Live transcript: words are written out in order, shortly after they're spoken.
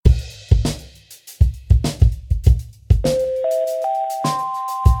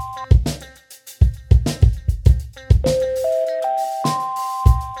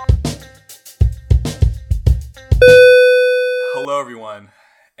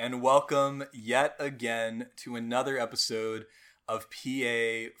and welcome yet again to another episode of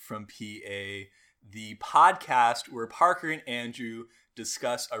PA from PA, the podcast where Parker and Andrew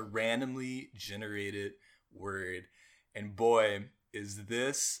discuss a randomly generated word. And boy, is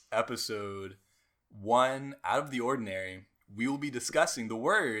this episode one out of the ordinary. We will be discussing the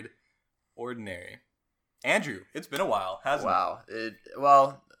word ordinary. Andrew, it's been a while, hasn't it?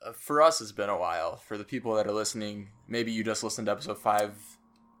 Well, for us, it's been a while. For the people that are listening, maybe you just listened to episode 5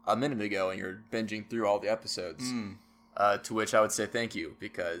 a minute ago and you're binging through all the episodes. To which I would say thank you,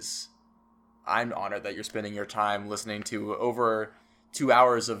 because I'm honored that you're spending your time listening to over 2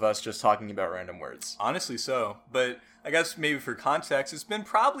 hours of us just talking about random words. Honestly so. But I guess maybe for context, it's been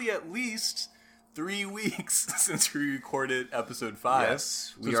probably at least 3 weeks since we recorded episode 5.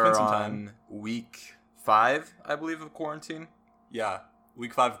 Yes, so we are on week 5, I believe, of quarantine. Yeah,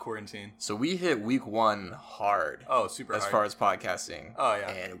 week 5 of quarantine. So we hit week 1 hard. Oh, super hard. As far as podcasting. Oh, yeah.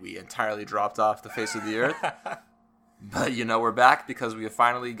 And we entirely dropped off the face of the earth. But, we're back because we have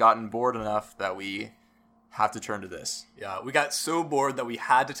finally gotten bored enough that we have to turn to this. Yeah, we got so bored that we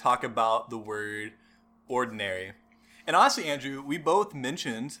had to talk about the word ordinary. And honestly, Andrew, we both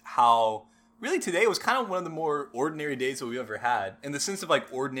mentioned how really today was kind of one of the more ordinary days that we've ever had. In the sense of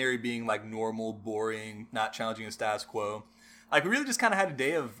ordinary being normal, boring, not challenging the status quo. We really just kind of had a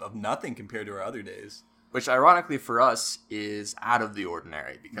day of nothing compared to our other days. Which ironically for us is out of the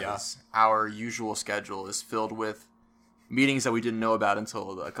ordinary because our usual schedule is filled with meetings that we didn't know about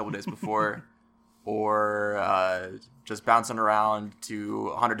until a couple days before, or just bouncing around to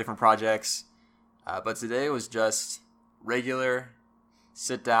 100 different projects. But today was just regular,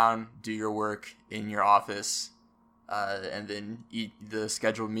 sit down, do your work in your office, and then eat the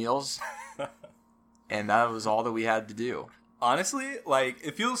scheduled meals. And that was all that we had to do. Honestly,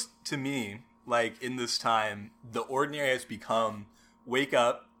 it feels to me in this time, the ordinary has become wake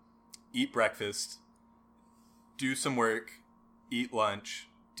up, eat breakfast, do some work, eat lunch,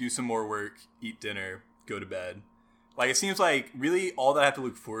 do some more work, eat dinner, go to bed. It seems really all that I have to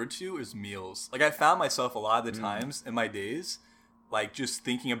look forward to is meals. I found myself a lot of the times in my days, just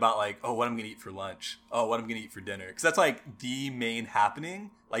thinking about oh, what I'm going to eat for lunch. Oh, what I'm going to eat for dinner. Because that's the main happening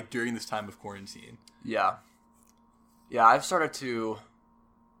during this time of quarantine. Yeah. Yeah, I've started to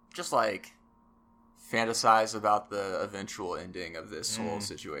just fantasize about the eventual ending of this whole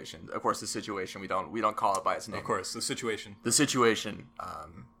situation. Of course, the situation, we don't call it by its name. Of course, the situation. The situation.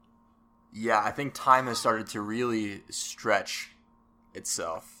 Yeah, I think time has started to really stretch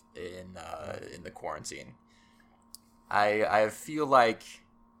itself in the quarantine. I feel like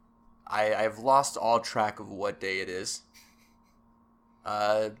I've lost all track of what day it is.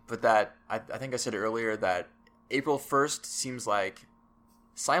 But that I think I said earlier that April 1st seems like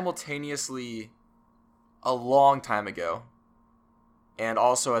simultaneously a long time ago, and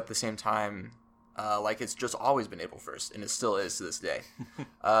also at the same time, it's just always been April 1st, and it still is to this day.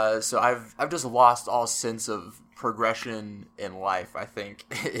 So I've just lost all sense of progression in life, I think,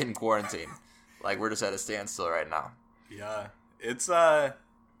 in quarantine. We're just at a standstill right now. Yeah, it's kind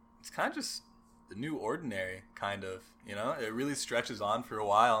of just the new ordinary, kind of. It really stretches on for a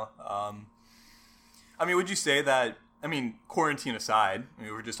while. Would you say that? Quarantine aside,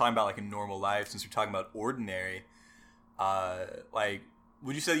 we're just talking about a normal life. Since we're talking about ordinary,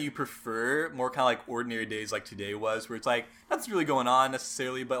 would you say that you prefer more kind of ordinary days like today was, where it's nothing's really going on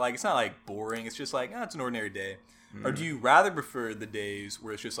necessarily, but it's not boring. It's just it's an ordinary day. Or do you rather prefer the days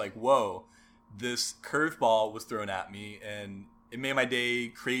where it's just whoa, this curveball was thrown at me and it made my day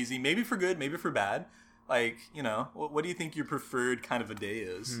crazy, maybe for good, maybe for bad. What do you think your preferred kind of a day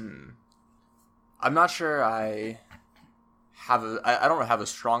is? I'm not sure I don't have a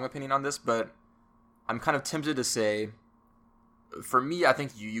strong opinion on this, but I'm kind of tempted to say, for me, I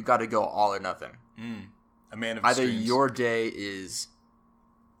think you got to go all or nothing. A man of either extremes. Your day is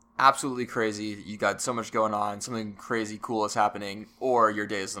absolutely crazy, you got so much going on, something crazy cool is happening, or your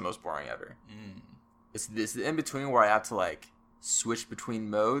day is the most boring ever. It's this in between where I have to switch between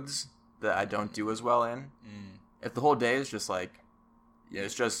modes that I don't do as well in. If the whole day is just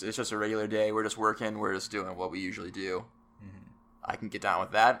it's just a regular day, we're just working, we're just doing what we usually do, I can get down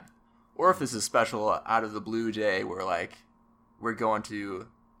with that. Or if this is a special out of the blue day where we're going to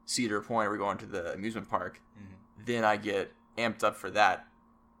Cedar Point, or we're going to the amusement park, then I get amped up for that.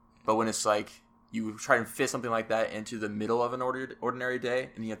 But when it's you try and fit something like that into the middle of an ordinary day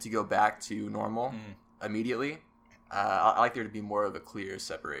and you have to go back to normal immediately, I like there to be more of a clear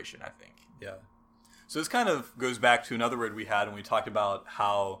separation, I think. Yeah. So this kind of goes back to another word we had when we talked about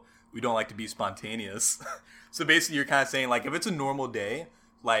how we don't like to be spontaneous. So basically you're kind of saying if it's a normal day,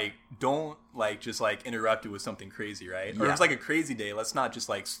 like don't like just like interrupt it with something crazy, right? Or if Yeah. it's like a crazy day, let's not just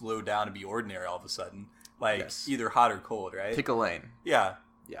like slow down and be ordinary all of a sudden. Like Yes. either hot or cold, right? Pick a lane. Yeah,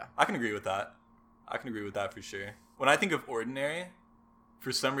 Yeah. I can agree with that. I can agree with that for sure. When I think of ordinary,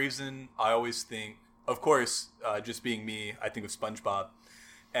 for some reason, I always think, of course, just being me, I think of SpongeBob.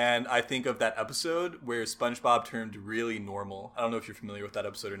 And I think of that episode where SpongeBob turned really normal. I don't know if you're familiar with that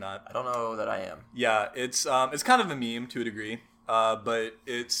episode or not. I don't know that I am. Yeah, it's kind of a meme to a degree, but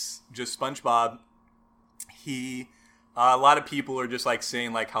it's just SpongeBob. He, a lot of people are just like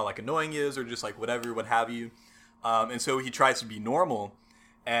saying like how like annoying he is or just like whatever, what have you, and so he tries to be normal,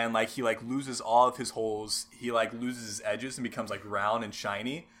 and like he like loses all of his holes. He like loses his edges and becomes like round and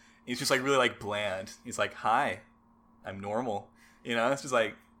shiny. And he's just like really like bland. He's like, "Hi, I'm normal." You know, it's just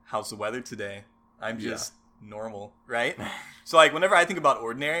like, "How's the weather today?" I'm just normal, right? So like whenever I think about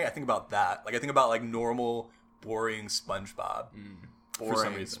ordinary, I think about that. Like I think about like normal, boring SpongeBob. For some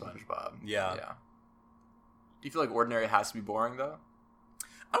Boring reason. SpongeBob. Yeah. Do you feel like ordinary has to be boring though?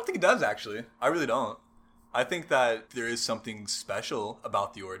 I don't think it does, actually. I really don't. I think that there is something special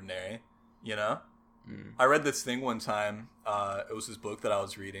about the ordinary, you know? I read this thing one time. It was this book that I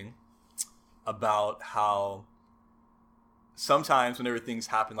was reading about how sometimes whenever things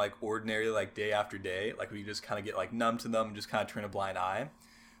happen like ordinary, like day after day, like we just kind of get like numb to them and just kind of turn a blind eye.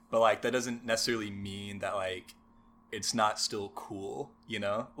 But like that doesn't necessarily mean that like it's not still cool, you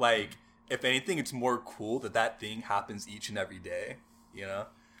know? Like if anything, it's more cool that that thing happens each and every day, you know?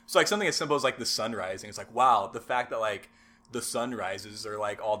 So like something as simple as like the sun rising, it's like, wow, the fact that like the sun rises or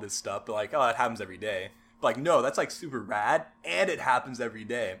like all this stuff, but like, oh, it happens every day. But like, no, that's like super rad and it happens every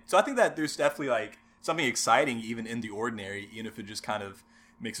day. So I think that there's definitely like something exciting even in the ordinary, even if it just kind of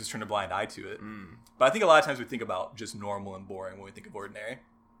makes us turn a blind eye to it. But I think a lot of times we think about just normal and boring when we think of ordinary.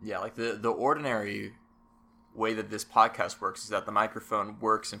 Yeah, like the ordinary way that this podcast works is that the microphone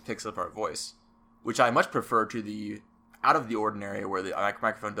works and picks up our voice, which I much prefer to the out of the ordinary where the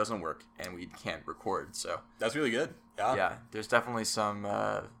microphone doesn't work and we can't record. So That's really good. Yeah. yeah, there's definitely some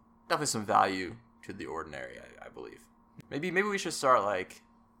value to the ordinary, I believe. Maybe we should start like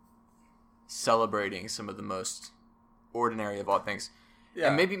celebrating some of the most ordinary of all things. Yeah.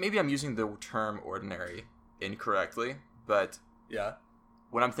 And maybe I'm using the term ordinary incorrectly, but Yeah.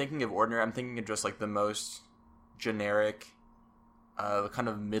 when I'm thinking of ordinary, I'm thinking of just like the most generic, kind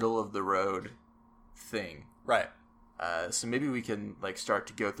of middle of the road thing. Right. So maybe we can like start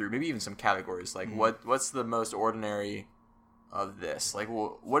to go through maybe even some categories. Like what's the most ordinary of this? Like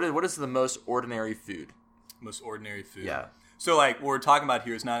what is the most ordinary food? Most ordinary food. Yeah. So like what we're talking about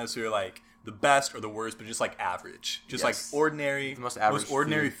here is not necessarily like the best or the worst, but just like average. Just Yes. like ordinary. The most average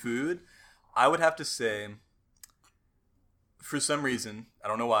ordinary food. I would have to say, for some reason, I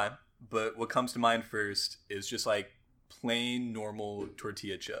don't know why, but what comes to mind first is just like plain normal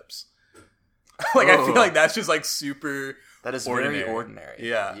tortilla chips. Like I feel like that's just like super That is ordinary. very ordinary.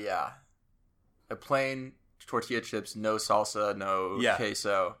 Yeah. Yeah. A plain tortilla chips, no salsa, no Yeah.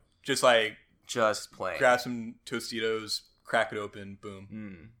 queso, just like just plain. grab some Tostitos, crack it open, boom.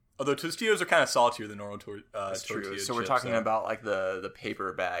 Mm. Although Tostitos are kind of saltier than normal That's tortilla true. chips. So we're talking about like the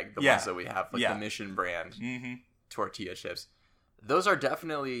paper bag, the Yeah. ones that we have, like Yeah. the Mission brand Mm-hmm. tortilla chips. Those are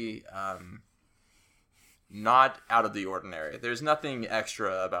definitely not out of the ordinary. There's nothing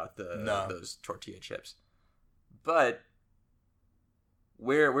extra about those tortilla chips. But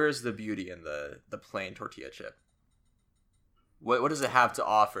where's the beauty in the plain tortilla chip? What does it have to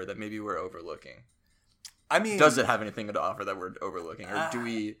offer that maybe we're overlooking? I mean, Does it have anything to offer that we're overlooking, or do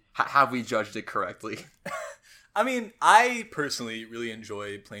we have we judged it correctly? I mean, I personally really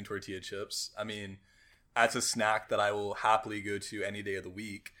enjoy plain tortilla chips. I mean, that's a snack that I will happily go to any day of the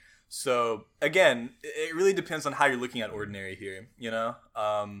week. So again, it really depends on how you're looking at ordinary here, you know?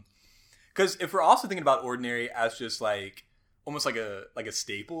 Because if we're also thinking about ordinary as just like almost like a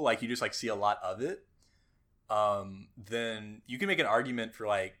staple, like you just like see a lot of it, then you can make an argument for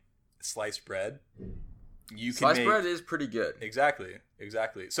like sliced bread. You can Sliced bread is pretty good. Exactly.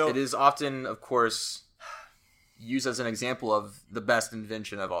 So It is often, of course, used as an example of the best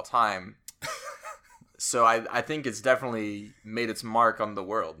invention of all time. So I think it's definitely made its mark on the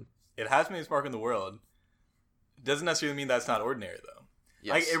world. it has made its mark in the world. Doesn't necessarily mean that's not ordinary though.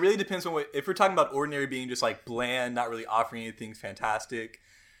 Yes. Like it really depends on if we're talking about ordinary being just like bland, not really offering anything fantastic,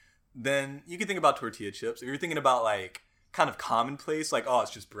 then you can think about tortilla chips. If you're thinking about like kind of commonplace, like, oh,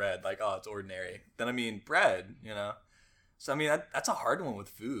 it's just bread, like, oh, it's ordinary, then I mean bread, you know? So I mean that's a hard one with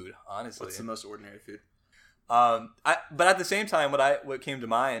food, honestly. What's the most ordinary food? But at the same time, what came to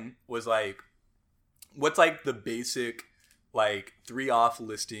mind was like, what's like the basic like 3 off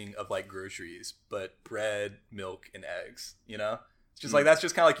listing of like groceries, but bread, milk, and eggs, you know? It's Just like that's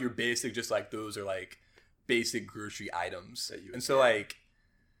just kind of like your basic. Just like those are like basic grocery items. That you would And so get. like,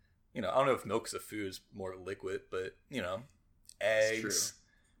 I don't know if milk's a food, is more liquid, but eggs,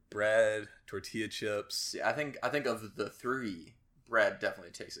 bread, tortilla chips. See, I think of the three, bread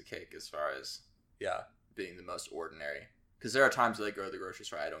definitely takes a cake as far as Yeah, being the most ordinary. Because there are times that I go to the grocery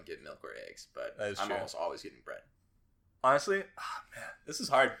store, I don't get milk or eggs, but That is I'm true. almost always getting bread. honestly, man, this is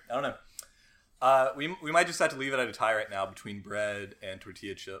hard. I don't know. We might just have to leave it at a tie right now between bread and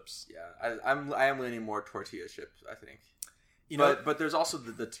tortilla chips. Yeah, I am leaning more tortilla chips, I think. But there's also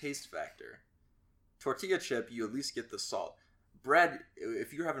the taste factor. Tortilla chip, you at least get the salt. Bread,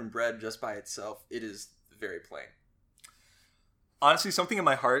 if you're having bread just by itself, it is very plain. honestly, something in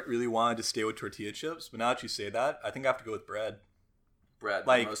my heart really wanted to stay with tortilla chips, but now that you say that, I think I have to go with bread. Bread,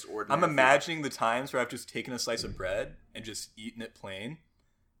 Like, the most ordinary. I'm imagining the times where I've just taken a slice of bread and just eaten it plain,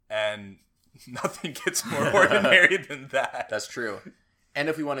 and nothing gets more ordinary than that. That's true. And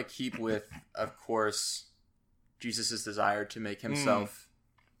if we want to keep with, of course, Jesus' desire to make himself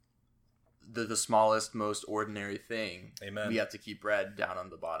the smallest, most ordinary thing, Amen. we have to keep bread down on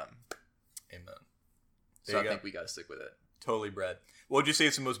the bottom. Amen. So There I you think go. we got to stick with it. Totally bread. What would you say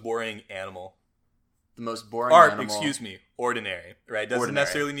is the most boring animal? The most boring Or, animal. excuse me, ordinary, right? Doesn't Ordinary.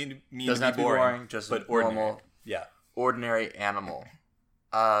 necessarily mean Doesn't to have be to be boring, boring, just but a ordinary. normal, Yeah. ordinary animal.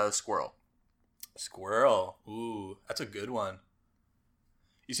 Squirrel. Squirrel. Ooh, that's a good one.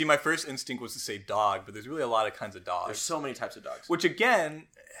 You see, my first instinct was to say dog, but there's really a lot of kinds of dogs. There's so many types of dogs. Which again,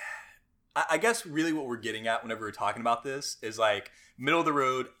 I guess really what we're getting at whenever we're talking about this is like middle of the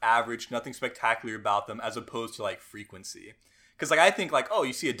road, average, nothing spectacular about them, as opposed to like frequency. Because like I think like, oh,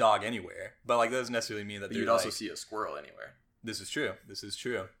 you see a dog anywhere, but like that doesn't necessarily mean that But they're you'd also like, see a squirrel anywhere. This is true. This is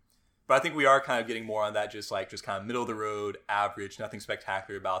true. But I think we are kind of getting more on that, just kind of middle of the road, average, nothing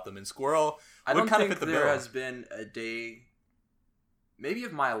spectacular about them. And squirrel I would don't kind of think fit the there bill. has been a day, maybe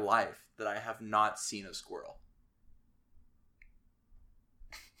of my life, that I have not seen a squirrel.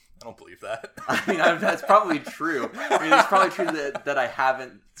 I don't believe that. I mean, that's probably true. I mean, it's probably true that I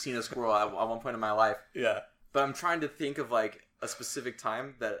haven't seen a squirrel at one point in my life. Yeah. But I'm trying to think of like a specific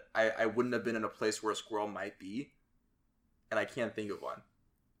time that I wouldn't have been in a place where a squirrel might be, and I can't think of one.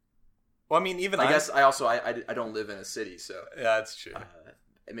 Well, I mean, even I guess I don't live in a city, so yeah, that's true.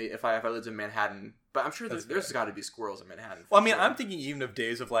 I mean, if I lived in Manhattan, but I'm sure That's there's got to be squirrels in Manhattan. Well, I mean, sure. I'm thinking even of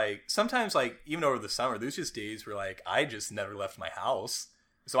days of like sometimes like even over the summer, there's just days where like I just never left my house,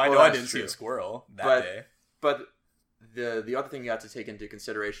 so I Well, know I that's didn't see true. a squirrel that But- day. But the other thing you have to take into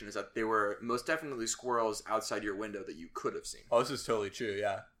consideration is that there were most definitely squirrels outside your window that you could have seen. Oh, this is totally true.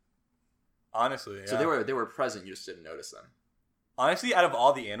 Yeah. Honestly, yeah. So they were present. You just didn't notice them. Honestly, out of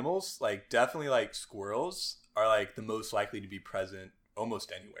all the animals, like definitely like squirrels are like the most likely to be present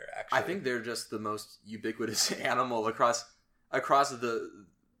almost anywhere. Actually, I think they're just the most ubiquitous animal across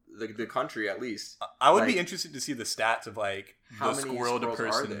the country, at least. I would like, be interested to see the stats of like how the many squirrel to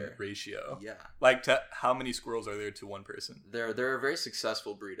squirrels are person there? ratio. Yeah, Like to how many squirrels are there to one person? they're a very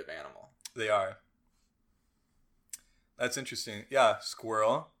successful breed of animal. They are. That's interesting. Yeah,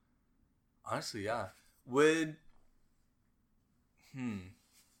 squirrel. Honestly, yeah. Would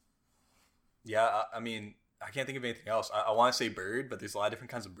Yeah, I mean, I can't think of anything else. I want to say bird, but there's a lot of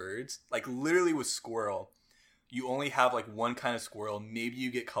different kinds of birds. Like literally with squirrel, you only have like one kind of squirrel. Maybe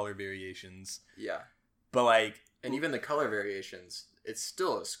you get color variations, Yeah, but like and even the color variations, it's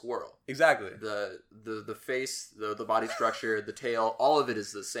still a squirrel. exactly. The face, the body structure, the tail, all of it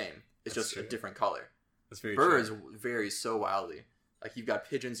is the same. It's That's just true. a different color. That's very Birds true. vary so wildly. Like you've got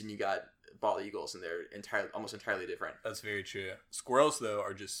pigeons and you got bald eagles, and they're almost entirely different. That's very true. Squirrels though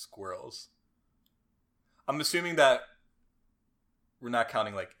are just squirrels. I'm assuming that we're not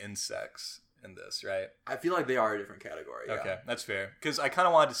counting like insects in this, right? I feel like they are a different category. Yeah. Okay, that's fair. Because I kind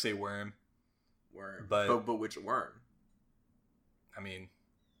of wanted to say worm. Worm, But- but which worm? I mean,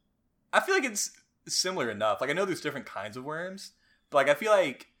 I feel like it's similar enough. Like I know there's different kinds of worms, but like I feel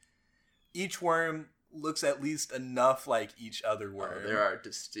like each worm looks at least enough like each other worm. Oh, there are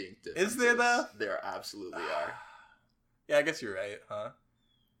distinct differences. Is there though? There absolutely are. Yeah, I guess you're right, huh?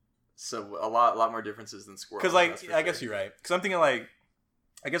 So a lot more differences than squirrels. Because like that's for I guess sure. you're right. Because I'm thinking like,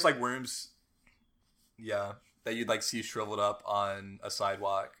 I guess like worms, yeah, that you'd like see shriveled up on a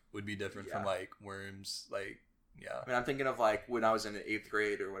sidewalk would be different from Yeah. like worms, like yeah. I mean, I'm thinking of like when I was in 8th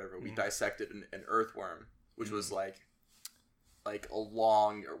grade or whatever, we Mhm. dissected an earthworm, which was Mhm. like a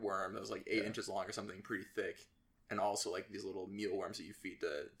long worm that was like 8 Yeah. inches long or something, pretty thick, and also like these little mealworms that you feed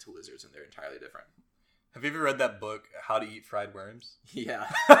to lizards, and they're entirely different. Have you ever read that book, How to Eat Fried Worms?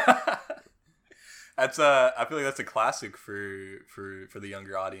 Yeah, That's I feel like that's a classic for the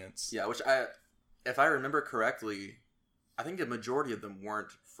younger audience. yeah. Which if I remember correctly, I think a majority of them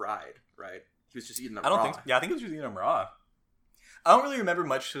weren't fried, right? He was just eating them I don't raw. think. Yeah, I think it was just eating them raw. I don't really remember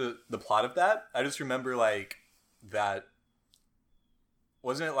much to the plot of that. I just remember like that.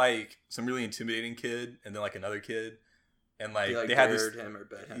 Wasn't it like some really intimidating kid and then like another kid, and like He they had this. dared him or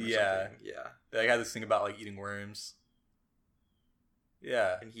bet him or Yeah. something. Yeah. They had this thing about like eating worms.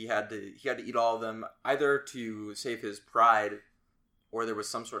 Yeah. And he had to eat all of them either to save his pride or there was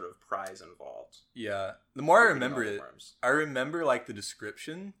some sort of prize involved. Yeah. The more I for eating remember all the it, worms. I remember like the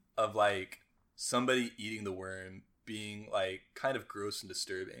description of like somebody eating the worm being like kind of gross and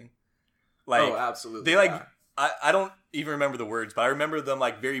disturbing. Like oh, absolutely. they like yeah. I don't even remember the words, but I remember them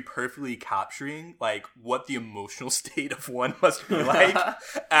like very perfectly capturing like what the emotional state of one must be like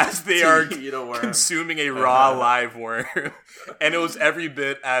as they To are eat a worm. consuming a raw live worm. And it was every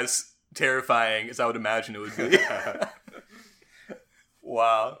bit as terrifying as I would imagine it would be.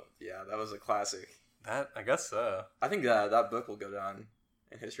 Wow. Yeah, that was a classic. That I guess so. I think that book will go down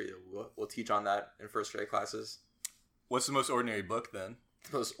in history. We'll teach on that in first grade classes. What's the most ordinary book then?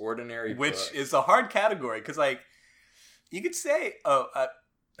 The most ordinary Which book. is a hard category because, like, you could say,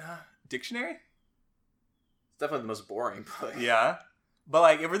 dictionary? It's definitely the most boring book. Yeah. But,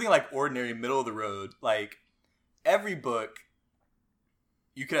 like, everything, like, ordinary, middle of the road, like, every book,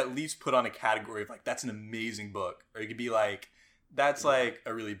 you could at least put on a category of, like, that's an amazing book. Or you could be like, that's, like,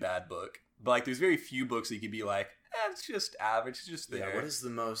 a really bad book. But, like, there's very few books that you could be like, it's just average, it's just there. Yeah, what is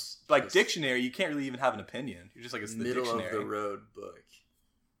the most... Like, just dictionary, you can't really even have an opinion. You're just like, it's the middle dictionary. of the road book?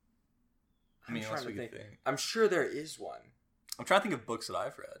 I mean, I'm that's trying what to you think. think. I'm sure there is one. I'm trying to think of books that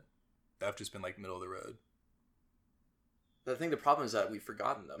I've read that have just been, like, middle of the road. I think the problem is that we've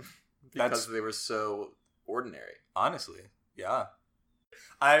forgotten them because they were so ordinary. Honestly, yeah.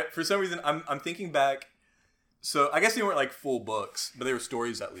 For some reason, I'm thinking back. So I guess they weren't like full books, but they were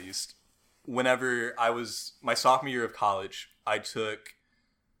stories at least. Whenever I was my sophomore year of college, I took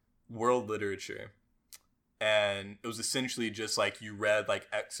world literature, and it was essentially just like you read like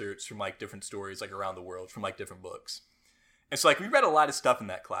excerpts from like different stories like around the world from like different books. And so like we read a lot of stuff in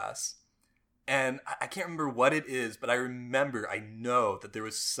that class. And I can't remember what it is, but I know that there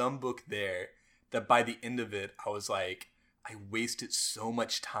was some book there that by the end of it, I was like, I wasted so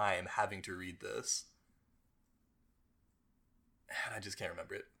much time having to read this. And I just can't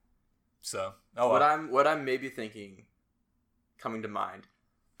remember it. So, oh well. What I'm maybe thinking, coming to mind,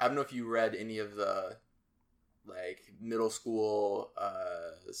 I don't know if you read any of the like middle school /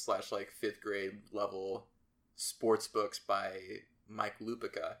 like 5th grade level sports books by Mike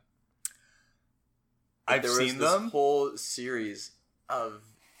Lupica. I've seen them. There was this whole series of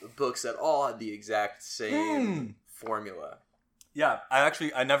books that all had the exact same formula. Yeah,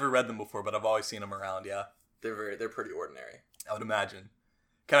 I never read them before, but I've always seen them around. Yeah, They're pretty ordinary. I would imagine.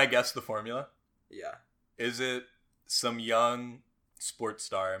 Can I guess the formula? Yeah. Is it some young sports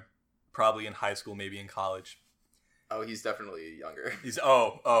star, probably in high school, maybe in college? Oh, he's definitely younger. He's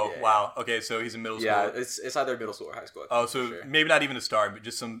Yeah, wow. Okay, so he's in middle school. Yeah, it's either middle school or high school. I think, So for sure. maybe not even a star, but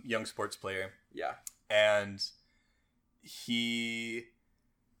just some young sports player. Yeah. And he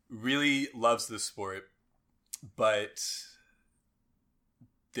really loves this sport, but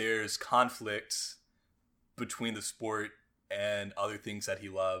there's conflict between the sport and other things that he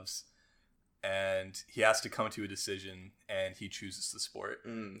loves, and he has to come to a decision, and he chooses the sport.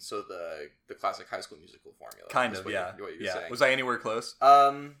 So the classic High School Musical formula. Kind is of, what yeah. What you're saying. Was I anywhere close?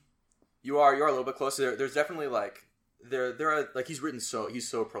 You are a little bit closer. There's definitely like there are like he's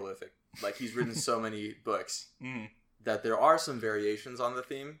so prolific. Like he's written so many books that there are some variations on the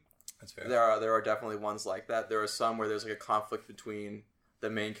theme. That's fair. There are definitely ones like that. There are some where there's like a conflict between the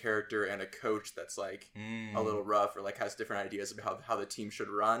main character and a coach that's like a little rough or like has different ideas about how the team should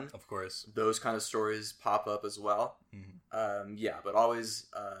run. Of course. Those kind of stories pop up as well. Yeah, but always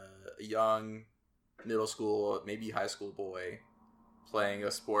a young middle school, maybe high school boy playing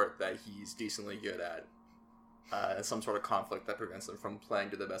a sport that he's decently good at. And some sort of conflict that prevents him from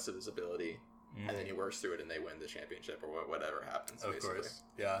playing to the best of his ability. And then he works through it and they win the championship or whatever happens. Of basically. course.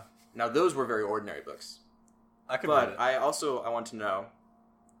 Yeah. Now those were very ordinary books. I could read But it. I want to know,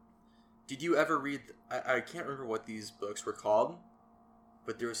 did you ever read, I can't remember what these books were called,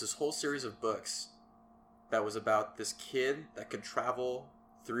 but there was this whole series of books that was about this kid that could travel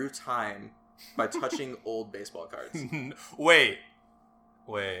through time by touching old baseball cards. Wait.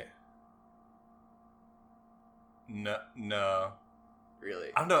 No. Really?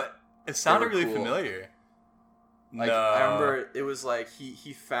 I don't know. It sounded were really cool. familiar. Like, no. I remember it was like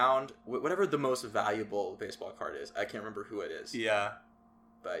he found whatever the most valuable baseball card is. I can't remember who it is. Yeah.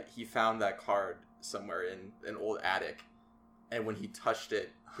 But he found that card somewhere in an old attic, and when he touched it,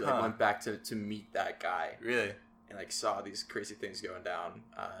 he like went back to meet that guy. Really? and like saw these crazy things going down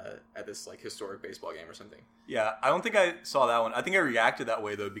at this like historic baseball game or something. Yeah, I don't think I saw that one. I think I reacted that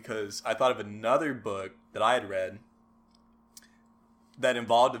way though because I thought of another book that I had read that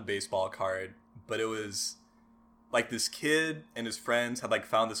involved a baseball card, but it was like this kid and his friends had like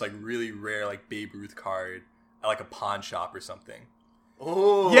found this like really rare like Babe Ruth card at like a pawn shop or something.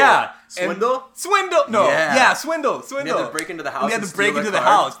 Oh, yeah, Swindle? Swindle? No, yeah, Swindle. We had to break into the house. We had to break into the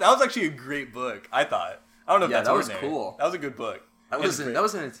house. That was actually a great book. I thought. I don't know if that's ordinary. That was cool. That was a good book. That was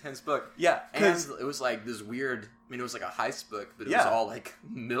an intense book. Yeah, and it was like this weird. I mean, it was like a heist book, but it was all like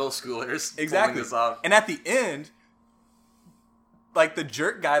middle schoolers. Exactly. Pulling this off. And at the end, like the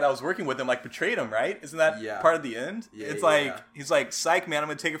jerk guy that was working with him, like betrayed him. Right? Isn't that part of the end? Yeah, it's like he's like, "Psych, man, I'm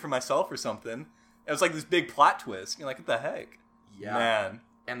gonna take it for myself" or something. It was like this big plot twist. You're like, "What the heck?" Yeah, man.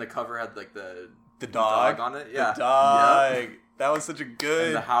 And the cover had like the dog on it. Yeah, the dog. Yep. That was such a good.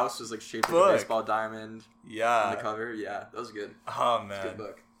 And the house was like shaped like a baseball diamond. Yeah. On the cover. Yeah, that was good. Oh man, that's a good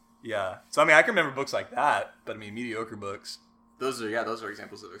book. Yeah. So I mean, I can remember books like that, but I mean, mediocre books. Those are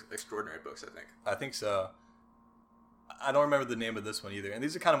examples of extraordinary books. I think. I think so. I don't remember the name of this one either, and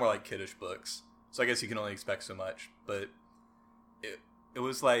these are kind of more like kiddish books. So I guess you can only expect so much. But it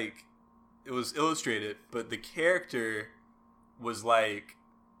was like it was illustrated, but the character was like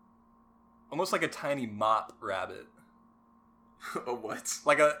almost like a tiny mop rabbit. A what?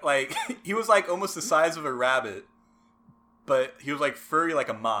 Like he was like almost the size of a rabbit, but he was like furry like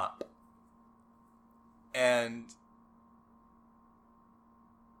a mop. And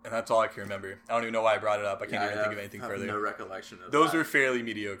that's all I can remember. I don't even know why I brought it up. I can't even think of anything further. No recollection of those were fairly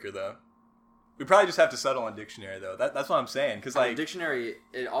mediocre though. We probably just have to settle on dictionary though. That's what I'm saying because like dictionary.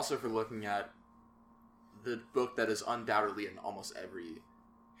 It also for looking at the book that is undoubtedly in almost every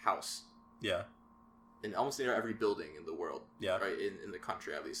house. Yeah. In almost every building in the world. Yeah. Right? In the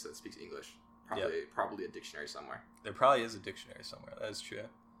country, at least, that speaks English. Probably a dictionary somewhere. There probably is a dictionary somewhere. That is true.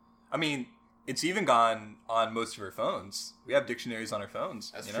 I mean, it's even gone on most of our phones. We have dictionaries on our phones.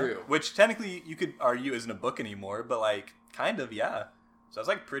 That's true. Which technically you could argue isn't a book anymore, but like, kind of, yeah. So it's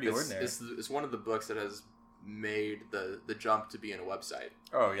like pretty ordinary. It's one of the books that has made the jump to be in a website.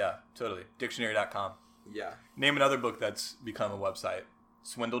 Oh, yeah. Totally. Dictionary.com. Yeah. Name another book that's become a website.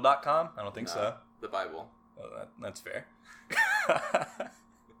 Swindle.com? I don't think so. The Bible. Oh, that's fair.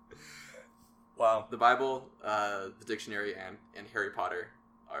 Wow. The Bible, the dictionary, and Harry Potter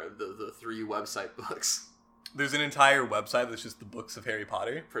are the three website books. There's an entire website that's just the books of Harry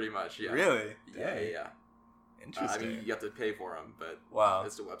Potter? Pretty much, yeah. Really? Yeah. Interesting. I mean, you have to pay for them, but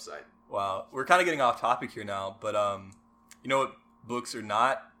it's the website. Wow. We're kind of getting off topic here now, but you know what books are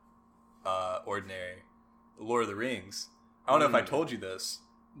not ordinary? The Lord of the Rings. I don't know if I told you this,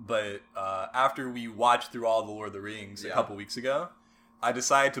 but after we watched through all the Lord of the Rings a couple weeks ago, I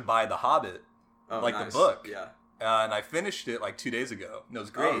decided to buy The Hobbit, the book. Yeah. And I finished it like 2 days ago. And it was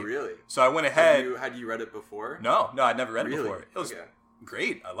great. Oh, really? So I went ahead. Had you read it before? No, I'd never read it before. It was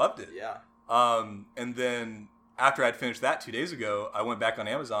great. I loved it. Yeah. And then after I'd finished that 2 days ago, I went back on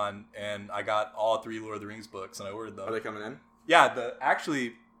Amazon and I got all 3 Lord of the Rings books and I ordered them. Are they coming in? Yeah.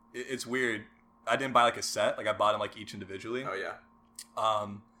 Actually, it's weird. I didn't buy like a set. Like I bought them like each individually. Oh yeah.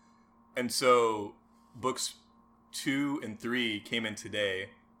 And so books 2 and 3 came in today,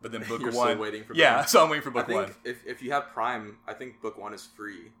 but then book You're 1. Still waiting for book 1. So I'm waiting for book 1. I think if you have Prime, I think book 1 is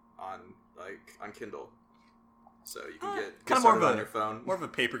free on Kindle, so you can get kind of more of on your phone. More of a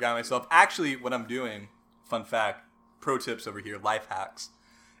paper guy myself. Actually, what I'm doing, fun fact, pro tips over here, life hacks,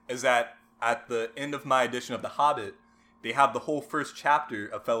 is that at the end of my edition of The Hobbit, they have the whole first chapter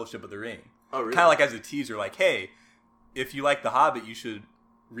of Fellowship of the Ring. Oh, really? Kind of like as a teaser, like, hey, if you like The Hobbit, you should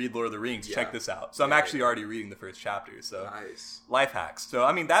read Lord of the Rings. Yeah. Check this out. So I'm actually already reading the first chapter. So nice. Life hacks. So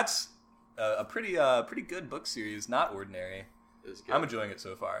I mean, that's a pretty good book series. Not ordinary. I'm enjoying it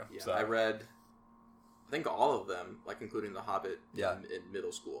so far. Yeah, so. I read, I think all of them, like including The Hobbit, in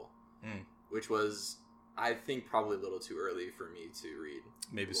middle school, which was, I think, probably a little too early for me to read.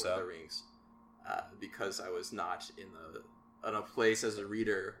 Maybe Lord of the Rings, because I was not in a place as a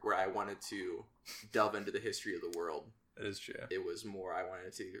reader where I wanted to delve into the history of the world. That is true. It was more I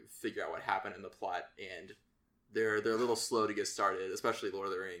wanted to figure out what happened in the plot, and they're a little slow to get started, especially Lord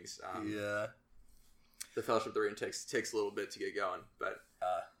of the Rings. Yeah. The Fellowship of the Ring takes a little bit to get going, but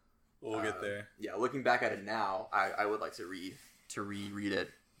we'll get there. Yeah, looking back at it now, I would like to reread it,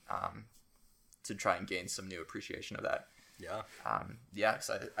 to try and gain some new appreciation of that. Yeah. Yeah,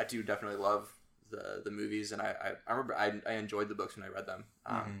 because I do definitely love the movies, and I remember I enjoyed the books when I read them,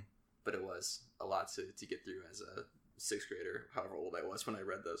 but it was a lot to get through as a 6th grader, however old I was when I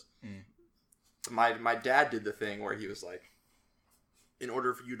read those. My dad did the thing where he was like, in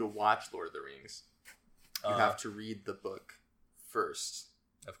order for you to watch Lord of the Rings, you have to read the book first.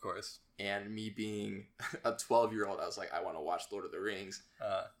 Of course. And me being a 12-year-old, I was like, I want to watch Lord of the Rings.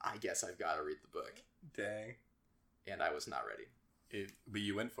 I guess I've got to read the book. Dang. And I was not ready. But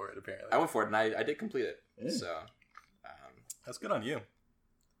you went for it, apparently. I went for it, and I did complete it. So that's good on you.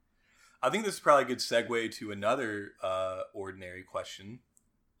 I think this is probably a good segue to another ordinary question.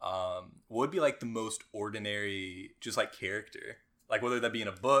 What would be like the most ordinary, just like character? Like whether that be in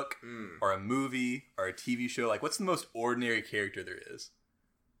a book or a movie or a TV show. Like what's the most ordinary character there is?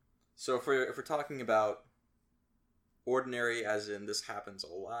 So if we're talking about ordinary as in this happens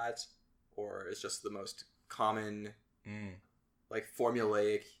a lot, or it's just the most common, like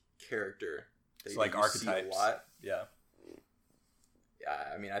formulaic character that it's like archetypes. See a lot. Yeah. Yeah,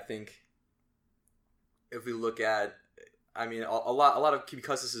 I mean, I think if we look at, I mean, a lot of,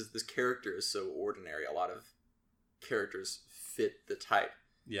 because this character is so ordinary, a lot of characters fit the type.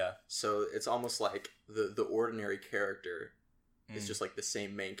 Yeah. So it's almost like the ordinary character is just like the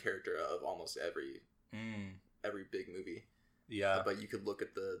same main character of almost every big movie. Yeah. But you could look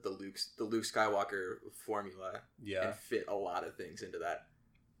at the Luke Skywalker formula and fit a lot of things into that.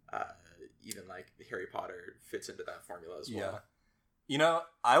 Even like Harry Potter fits into that formula as well. Yeah. You know,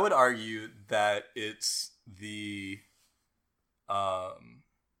 I would argue that it's the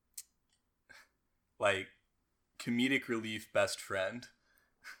like comedic relief best friend.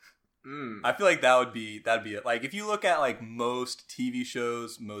 I feel like that'd be it. Like if you look at like most TV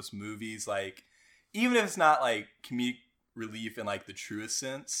shows, most movies, like even if it's not like comedic relief in like the truest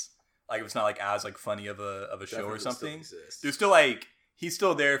sense, like if it's not like as like funny of a show Definitely or something, still there's still like he's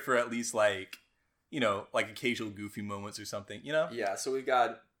still there for at least like, you know, like occasional goofy moments or something, you know? Yeah, so we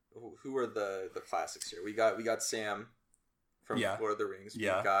got, who are the classics here? We got Sam from Lord of the Rings. We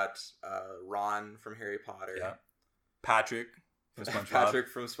got Ron from Harry Potter. Yeah. Patrick from SpongeBob. Patrick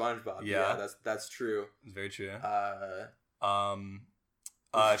from SpongeBob. Yeah, that's true. It's very true.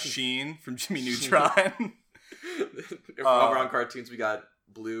 Sheen from Jimmy Neutron. If we're on cartoons, we got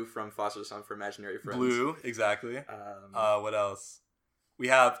Blue from Foster the Son for Imaginary Friends. Blue, exactly. What else? We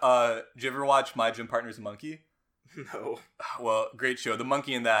have, did you ever watch My Gym Partner's a Monkey? No. Well, great show. The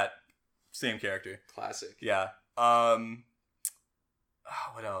monkey in that, same character. Classic. Yeah. What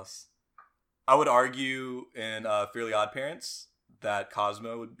else? I would argue in Fairly Odd Parents that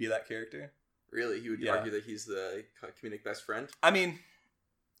Cosmo would be that character. Really? You would argue that he's the comedic best friend? I mean,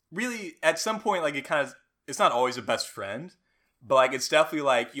 really, at some point, like, it's not always a best friend, but, like, it's definitely,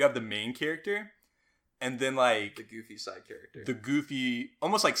 like, you have the main character, and then, like... the goofy side character. The goofy...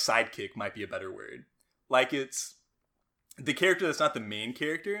 almost like sidekick might be a better word. Like, it's... the character that's not the main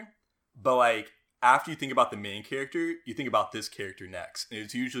character, but, like, after you think about the main character, you think about this character next. And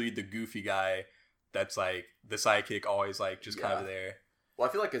it's usually the goofy guy that's, like, the sidekick always, like, just kind of there. Well,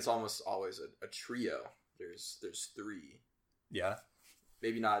 I feel like it's almost always a trio. There's three. Yeah.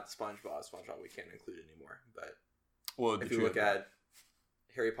 Maybe not SpongeBob. SpongeBob we can't include anymore. But well, if you look at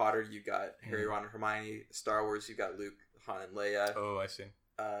Harry Potter, you got Harry, Ron, and Hermione. Star Wars, you got Luke, Han, and Leia. Oh, I see.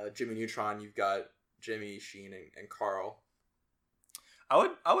 Jimmy Neutron, you've got Jimmy, Sheen, and Carl. I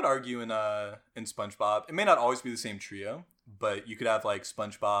would argue in SpongeBob, it may not always be the same trio, but you could have like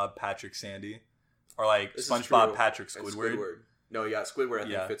SpongeBob, Patrick, Sandy, or like SpongeBob, Patrick, Squidward. No, yeah, Squidward I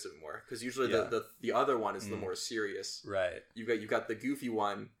think fits it more because usually the other one is the more serious. Right. You've got the goofy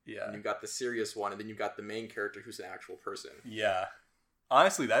one, and you've got the serious one, and then you've got the main character who's an actual person. Yeah.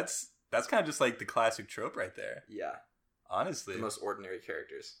 Honestly, that's kind of just like the classic trope right there. Yeah. Honestly, the most ordinary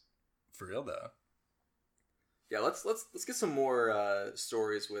characters. For real though. Yeah, let's get some more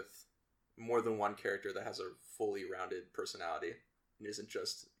stories with more than one character that has a fully rounded personality and isn't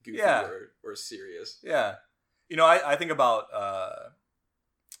just goofy or serious. Yeah. You know, I think about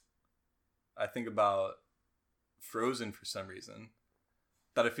Frozen for some reason.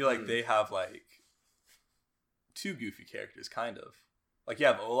 That I feel like they have like two goofy characters, kind of. Like you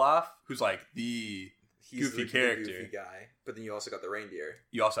have Olaf, who's like the goofy character, the goofy guy, but then you also got the reindeer.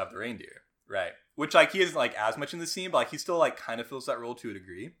 You also have the reindeer, right? Which like he isn't like as much in the scene, but like he still like kind of fills that role to a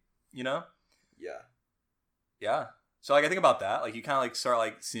degree, you know? Yeah. Yeah. So like I think about that, like you kind of like start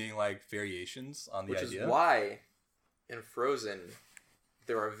like seeing like variations on the idea. Which is why in Frozen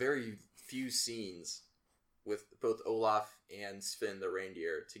there are very few scenes with both Olaf and Sven the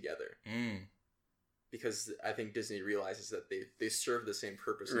reindeer together. Because I think Disney realizes that they serve the same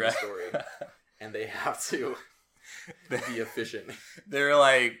purpose in the story, and they have to be efficient. They're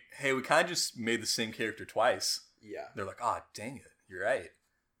like, hey, we kind of just made the same character twice. Yeah. They're like, oh, dang it, you're right.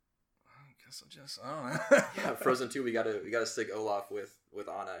 I guess I'll just, I don't know. Yeah, Frozen 2, we gotta stick Olaf with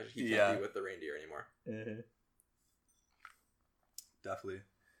Anna. He can't be with the reindeer anymore. Definitely.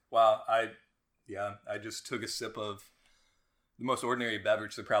 Wow, Yeah, I just took a sip of the most ordinary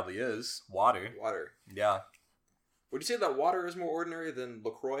beverage there probably is, water. Water. Yeah. Would you say that water is more ordinary than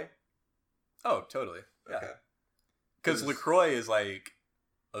LaCroix? Oh, totally. Yeah. Okay. Because LaCroix is like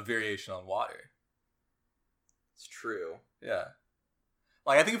a variation on water. It's true. Yeah.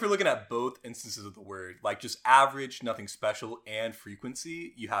 Like, I think if we're looking at both instances of the word, like just average, nothing special, and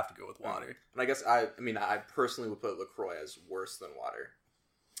frequency, you have to go with water. And I guess I personally would put LaCroix as worse than water.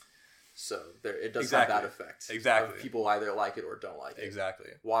 So it does have that effect. Exactly. People either like it or don't like it. Exactly.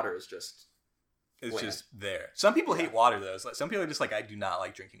 Water is just... It's just there. Some people hate water, though. It's like, some people are just like, I do not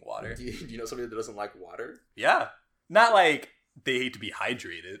like drinking water. Do you know somebody that doesn't like water? Yeah. Not like they hate to be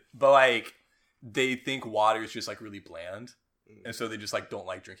hydrated, but like they think water is just like really bland. And so they just like don't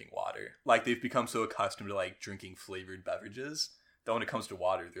like drinking water. Like they've become so accustomed to like drinking flavored beverages that when it comes to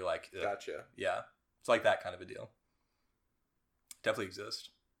water, they're like, ugh. Gotcha. Yeah. It's like that kind of a deal. Definitely exists.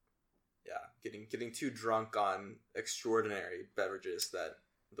 Yeah. Getting too drunk on extraordinary beverages that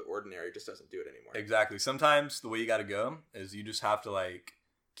the ordinary just doesn't do it anymore. Exactly. Sometimes the way you got to go is you just have to like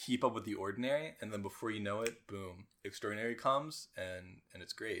keep up with the ordinary, and then before you know it, boom, extraordinary comes, and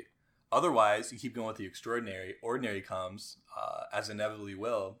it's great. Otherwise, you keep going with the extraordinary, ordinary comes, as inevitably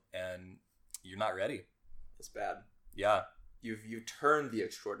will, and you're not ready. It's bad. Yeah. You've turned the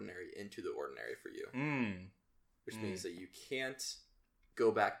extraordinary into the ordinary for you. Which means that you can't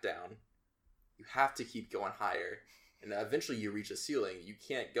go back down. You have to keep going higher. And eventually you reach a ceiling. You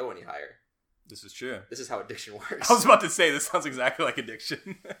can't go any higher. This is true. This is how addiction works. I was about to say, this sounds exactly like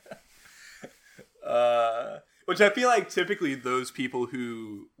addiction. Which I feel like typically those people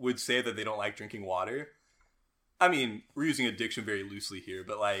who would say that they don't like drinking water, I mean, we're using addiction very loosely here,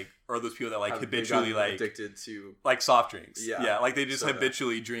 but like, are those people that like habitually like addicted to like soft drinks? Yeah, like they just soda.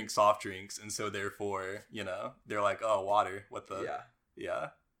 Habitually drink soft drinks, and so therefore, you know, they're like, oh, water. What the? Yeah.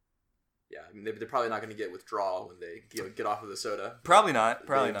 I mean, they're probably not going to get withdrawal when they get off of the soda. Probably not.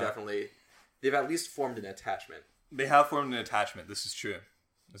 They've at least formed an attachment. They have formed an attachment. This is true.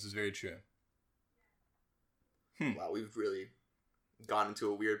 This is very true. Wow, we've really gone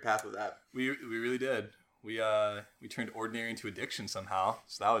into a weird path with that. We really did. We turned ordinary into addiction somehow.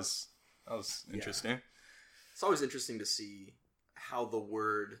 So that was interesting. It's always interesting to see how the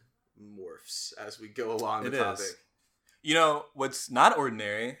word morphs as we go along the topic. You know, what's not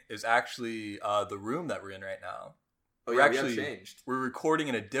ordinary is actually the room that we're in right now. Oh, yeah, we have changed. We're recording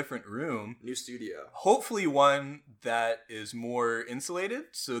in a different room. New studio. Hopefully one that is more insulated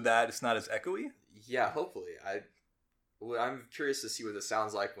so that it's not as echoey. Yeah, hopefully. I'm curious to see what this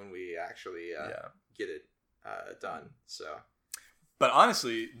sounds like when we actually get it done. So, but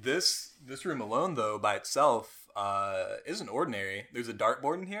honestly, this room alone, though, by itself, isn't ordinary. There's a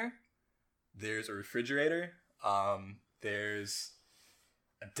dartboard in here. There's a refrigerator. There's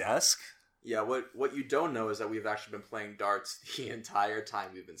a desk. Yeah, what you don't know is that we've actually been playing darts the entire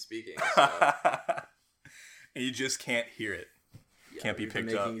time we've been speaking. So. And you just can't hear it. Yeah, can't be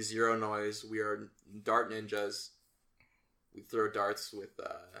picked up. Making zero noise. We are dart ninjas. We throw darts with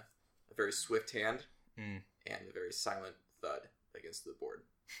a very swift hand and a very silent thud against the board.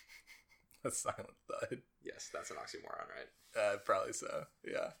 A silent thud. Yes, that's an oxymoron, right? Probably so.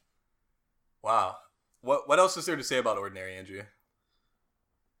 Yeah. Wow. What else is there to say about ordinary, Andrew?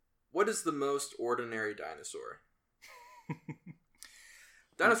 What is the most ordinary dinosaur?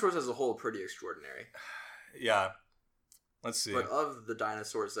 Dinosaurs as a whole are pretty extraordinary. Yeah. Let's see. But of the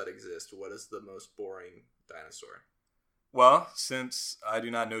dinosaurs that exist, what is the most boring dinosaur? Well, since I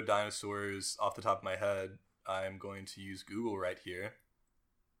do not know dinosaurs off the top of my head, I'm going to use Google right here.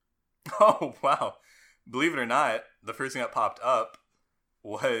 Oh, wow. Believe it or not, the first thing that popped up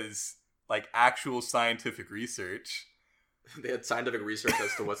was like actual scientific research. They had scientific research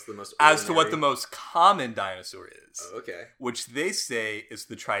as to what's the most as to what the most common dinosaur is. Oh, okay. Which they say is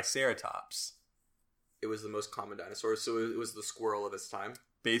the Triceratops. It was the most common dinosaur, so it was the squirrel of its time?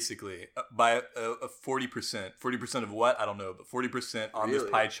 Basically, by a 40%. 40% of what? I don't know, but 40% on this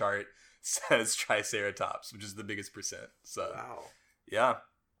pie chart says Triceratops, which is the biggest percent. So, wow. Yeah.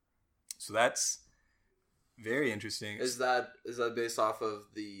 So that's very interesting. Is that based off of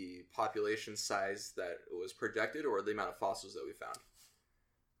the population size that was projected, or the amount of fossils that we found?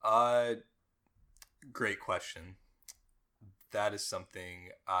 Great question. That is something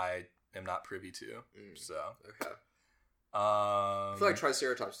I am not privy to. So okay. I feel like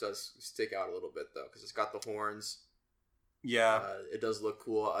Triceratops does stick out a little bit though, because it's got the horns. Yeah. It does look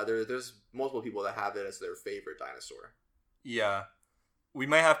cool. There's multiple people that have it as their favorite dinosaur. Yeah. We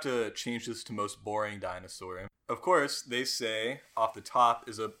might have to change this to most boring dinosaur. Of course, they say off the top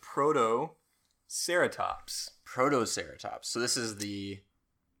is a Protoceratops. Protoceratops. So this is the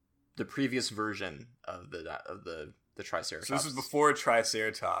the previous version of the Triceratops. So this is before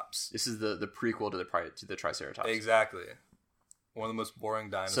Triceratops. This is the prequel to the Triceratops. Exactly. One of the most boring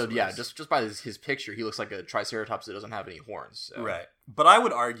dinosaurs. So yeah, just by his picture, he looks like a Triceratops that doesn't have any horns. So. Right. But I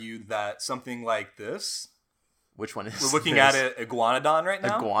would argue that something like this. Which one is? We're looking at an iguanodon right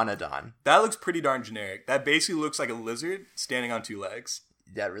now. Iguanodon. That looks pretty darn generic. That basically looks like a lizard standing on two legs.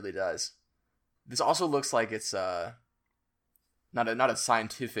 That really does. This also looks like it's not a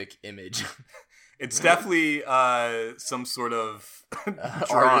scientific image. It's definitely some sort of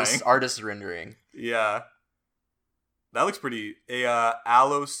drawing. Artist rendering. Yeah. That looks pretty...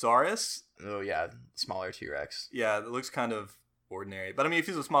 Allosaurus? Oh, yeah. Smaller T-Rex. Yeah, that looks kind of ordinary. But, I mean, if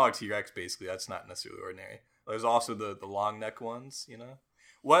he's a smaller T-Rex, basically, that's not necessarily ordinary. There's also the long neck ones, you know?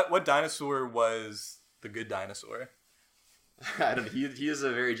 What dinosaur was the good dinosaur? I don't know. He is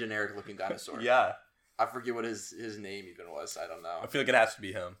a very generic-looking dinosaur. Yeah. I forget what his name even was. I don't know. I feel like it has to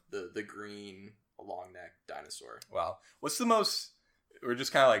be him. The green, long-neck dinosaur. Wow. What's the most... We're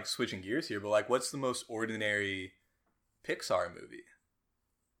just kind of, like, switching gears here, but, like, what's the most ordinary... Pixar movie?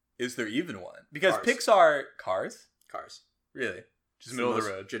 Is there even one? Because Cars. Pixar... Cars? Really? Just It's middle the of the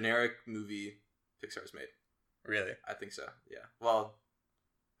most road? generic movie Pixar's made. Really? I think so, yeah. Well,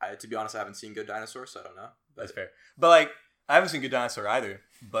 to be honest, I haven't seen Good Dinosaur, so I don't know. But That's fair. But, like, I haven't seen Good Dinosaur either,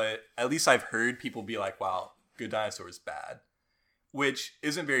 but at least I've heard people be like, wow, Good Dinosaur is bad. Which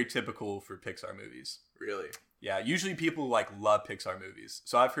isn't very typical for Pixar movies. Really? Yeah, usually people, like, love Pixar movies.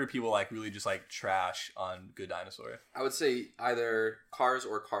 So I've heard people, like, really just, like, trash on Good Dinosaur. I would say either Cars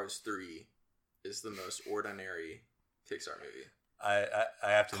or Cars 3 is the most ordinary Pixar movie. I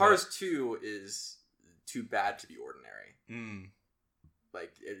have to Cars 2 is too bad to be ordinary. admit.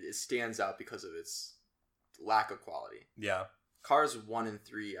 Like, it stands out because of its lack of quality. Yeah. Cars 1 and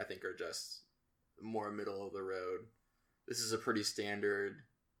 3, I think, are just more middle of the road. This is a pretty standard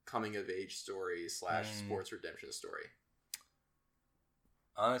coming-of-age story / sports redemption story.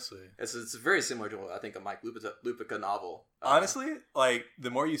 Honestly. It's very similar to, I think, a Mike Lupica novel. Honestly, like, the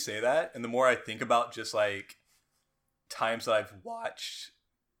more you say that, and the more I think about just, like, times that I've watched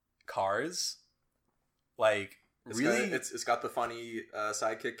Cars, like, really... It's got the funny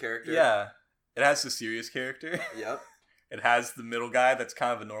sidekick character. Yeah. It has the serious character. Yep. It has the middle guy that's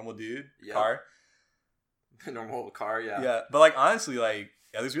kind of a normal dude. Yep. Car. Normal car, yeah. Yeah. But, like, honestly, like,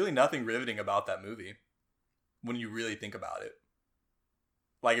 yeah, there's really nothing riveting about that movie when you really think about it.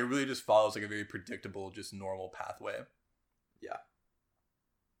 Like, it really just follows, like, a very predictable, just normal pathway. Yeah.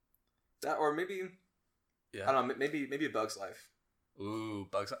 That, or maybe... Yeah. I don't know, maybe A Bug's Life. Ooh,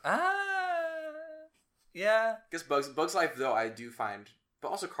 Bugs. Yeah. I guess Bug's Life, though, I do find... But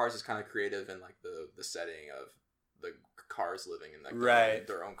also Cars is kind of creative in, like, the setting of the cars living in, like,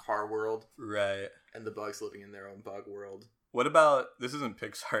 their own car world. Right. And the bugs living in their own bug world. What about... This isn't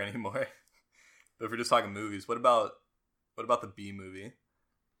Pixar anymore. But if we're just talking movies, what about the Bee Movie?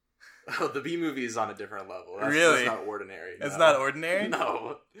 Oh, the Bee Movie is on a different level. Really? That's not ordinary. It's not ordinary?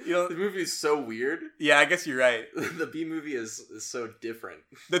 No. You know, the movie is so weird. Yeah, I guess you're right. The Bee Movie is so different.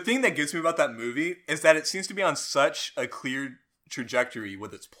 The thing that gets me about that movie is that it seems to be on such a clear trajectory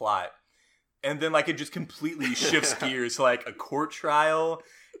with its plot. And then, like, it just completely shifts gears to, like, a court trial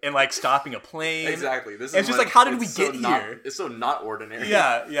and, like, stopping a plane. Exactly. It's just like, how did we get here? It's so not ordinary.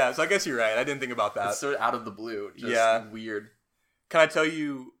 Yeah. So I guess you're right. I didn't think about that. It's so out of the blue. Just weird. Can I tell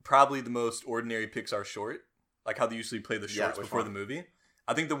you probably the most ordinary Pixar short? Like how they usually play the shorts before the movie?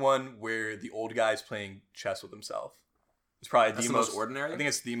 I think the one where the old guy's playing chess with himself. It's probably the most ordinary? I think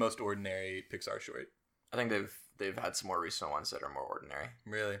it's the most ordinary Pixar short. I think they've had some more recent ones that are more ordinary.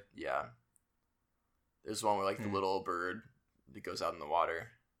 Really? Yeah. There's one where, like, the little bird that goes out in the water.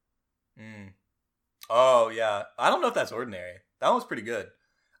 Oh, yeah. I don't know if that's ordinary. That one's pretty good.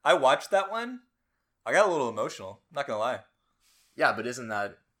 I watched that one. I got a little emotional. I'm not going to lie. Yeah, but isn't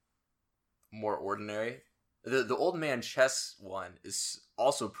that more ordinary? The old man chess one is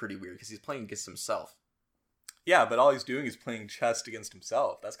also pretty weird because he's playing against himself. Yeah, but all he's doing is playing chess against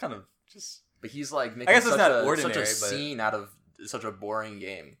himself. That's kind of just... But he's, like, making such a scene out of such a boring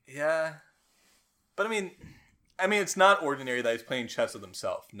game. Yeah. But I mean, it's not ordinary that he's playing chess with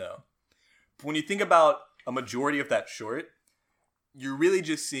himself, no. But when you think about a majority of that short, you're really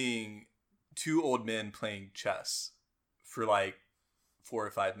just seeing two old men playing chess for, like, 4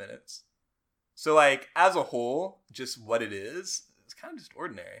 or 5 minutes. So, like, as a whole, just what it is, it's kind of just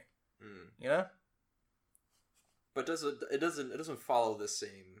ordinary. You know? But it doesn't follow the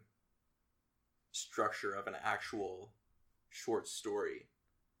same structure of an actual short story.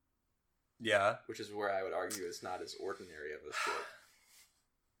 Yeah. Which is where I would argue it's not as ordinary of a short.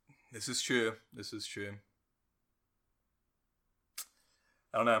 This is true.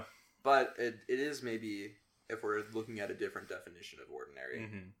 I don't know. But it is maybe, if we're looking at a different definition of ordinary,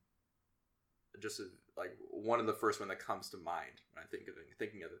 just like one of the first one that comes to mind when I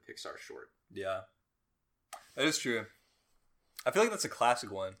thinking of a Pixar short. Yeah, that is true. I feel like that's a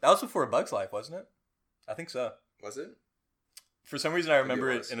classic one. That was before A Bug's Life, wasn't it? I think so. Was it? For some reason, I remember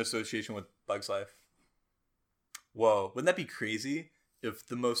it in association with Bug's Life. Whoa, wouldn't that be crazy if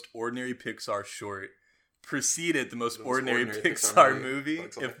the most ordinary Pixar short preceded the most ordinary Pixar movie?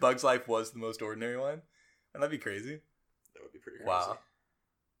 If Bug's Life was the most ordinary one? Wouldn't that be crazy? That would be pretty crazy. Wow.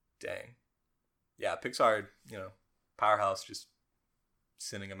 Dang. Yeah, Pixar, powerhouse, just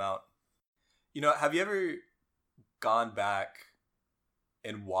sending them out. Have you ever gone back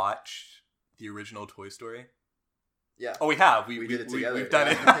and watched the original Toy Story? Yeah. Oh, we have. We did it together. We've done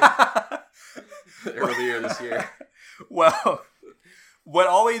it earlier this year. Well, what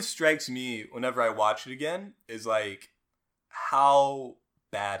always strikes me whenever I watch it again is like how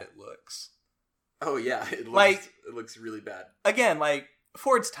bad it looks. Oh yeah, it looks really bad. Again, like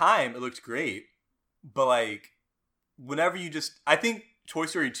for its time, it looks great, but like whenever I think Toy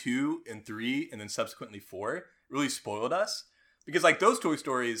Story 2 and 3 and then subsequently 4 really spoiled us because like those Toy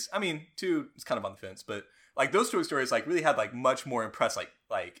Stories, I mean 2 is kind of on the fence, but like those Toy Stories like really had like much more impressive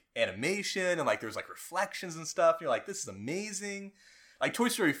like animation and like there's like reflections and stuff. And you're like, this is amazing. Like Toy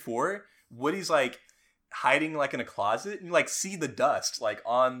Story 4, Woody's like hiding like in a closet and you like see the dust like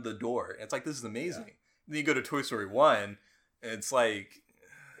on the door. And it's like, this is amazing. Yeah. Then you go to Toy Story 1 and it's like,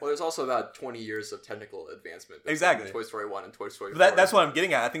 well, there's also about 20 years of technical advancement between exactly Toy Story 1 and Toy Story 4. That's what I'm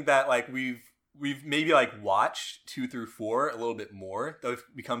getting at. I think that like we've maybe like watched 2 through 4 a little bit more. That we've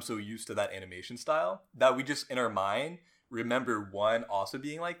become so used to that animation style that we just in our mind remember 1 also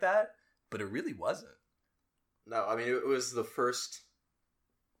being like that, but it really wasn't. No, I mean it was the first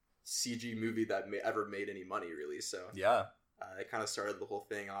CG movie that ever made any money, really. So yeah, it kind of started the whole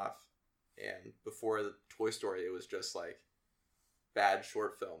thing off. And before the Toy Story, it was just like bad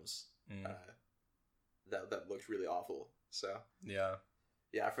short films that looked really awful. So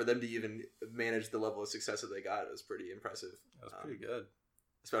yeah, for them to even manage the level of success that they got, it was pretty impressive. That was pretty good,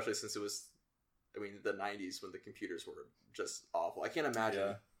 especially since it was, I mean, the 90s when the computers were just awful. I can't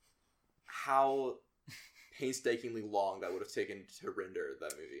imagine how painstakingly long that would have taken to render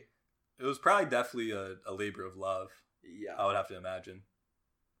that movie. It was probably definitely a labor of love. Yeah, I would have to imagine.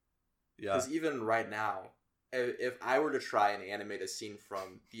 Yeah, because even right now, if I were to try and animate a scene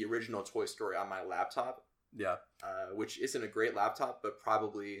from the original Toy Story on my laptop, which isn't a great laptop, but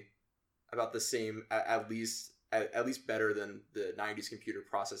probably about the same, at least better than the 90s computer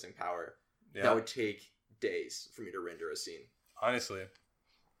processing power, that would take days for me to render a scene. Honestly.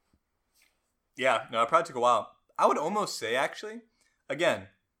 Yeah, no, it probably took a while. I would almost say, actually, again,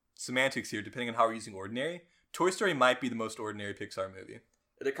 semantics here, depending on how we're using ordinary, Toy Story might be the most ordinary Pixar movie.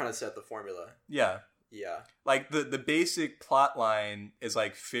 It kind of set the formula. Yeah. Yeah. Like, the basic plot line is,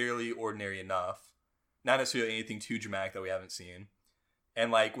 like, fairly ordinary enough. Not necessarily anything too dramatic that we haven't seen.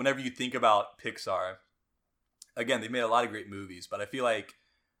 And, like, whenever you think about Pixar, again, they've made a lot of great movies, but I feel like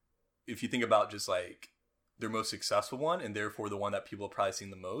if you think about just, like, their most successful one, and therefore the one that people have probably seen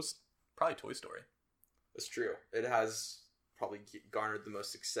the most, probably Toy Story. That's true. It has probably garnered the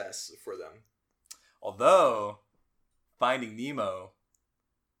most success for them. Although, Finding Nemo,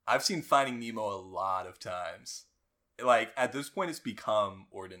 I've seen Finding Nemo a lot of times. Like, at this point, it's become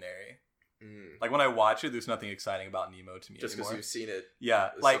ordinary. Like, when I watch it, there's nothing exciting about Nemo to me just anymore. Just because you've seen it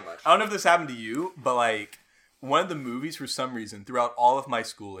like, so much. I don't know if this happened to you, but, like, one of the movies, for some reason, throughout all of my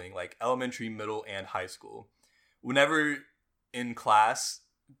schooling, like, elementary, middle, and high school, whenever in class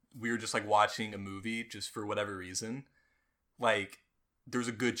we were just, like, watching a movie just for whatever reason, like, there's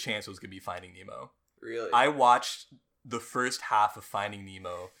a good chance it was going to be Finding Nemo. Really? I watched the first half of Finding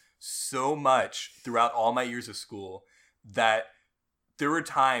Nemo so much throughout all my years of school that there were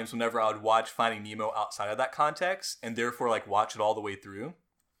times whenever I would watch Finding Nemo outside of that context and therefore like watch it all the way through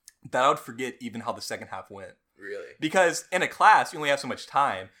that I would forget even how the second half went. Really? Because in a class, you only have so much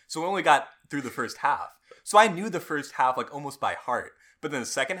time. So we only got through the first half. So I knew the first half like almost by heart. But then the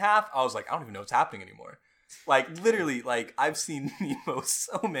second half, I was like, I don't even know what's happening anymore. Like literally, like I've seen Nemo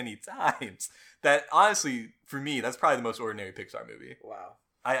so many times that honestly, for me, that's probably the most ordinary Pixar movie. Wow.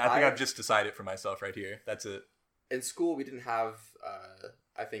 I think I've just decided for myself right here. That's it. In school, we didn't have,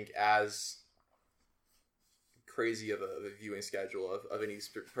 I think, as crazy of a viewing schedule of any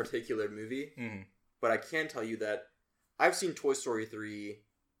particular movie. Mm-hmm. But I can tell you that I've seen Toy Story 3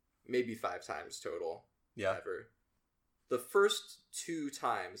 maybe 5 times total. Yeah. Ever. The first 2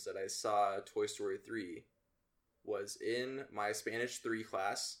 times that I saw Toy Story 3 was in my Spanish 3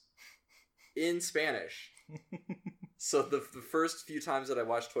 class in Spanish. So the first few times that I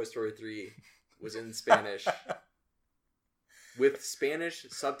watched Toy Story 3 was in Spanish with Spanish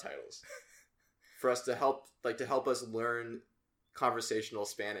subtitles for us to help us learn conversational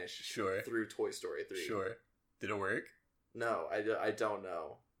Spanish through Toy Story 3. Sure. Did it work? No, I don't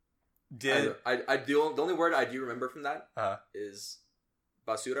know. The only word I do remember from that is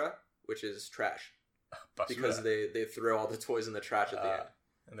basura, which is trash. Basura. Because they throw all the toys in the trash at the end.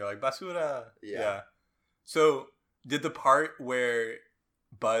 And they're like, basura. Yeah. So, did the part where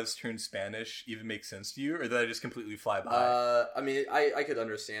Buzz turned Spanish even make sense to you, or did I just completely fly by? I mean, I could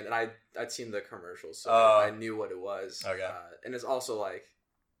understand, and I'd seen the commercials, so I knew what it was. Okay. And it's also like,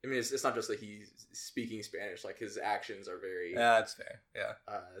 I mean, it's not just like he's speaking Spanish, like his actions are very... Yeah, that's fair, yeah.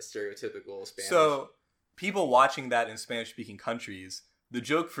 Stereotypical Spanish. So, people watching that in Spanish-speaking countries, the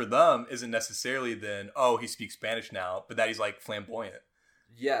joke for them isn't necessarily then, oh, he speaks Spanish now, but that he's like flamboyant.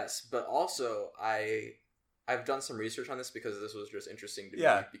 Yes, but also I've done some research on this because this was just interesting to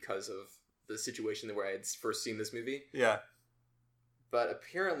me because of the situation where I had first seen this movie. Yeah. But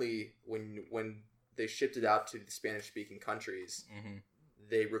apparently, when they shipped it out to the Spanish-speaking countries,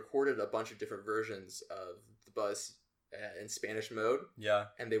 they recorded a bunch of different versions of the Buzz in Spanish mode. Yeah.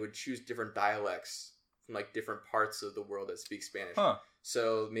 And they would choose different dialects from like different parts of the world that speak Spanish. Huh.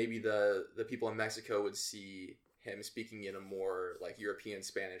 So maybe the people in Mexico would see him speaking in a more like European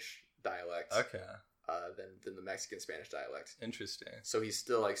Spanish dialect. Okay. Than the Mexican Spanish dialect. Interesting. So he's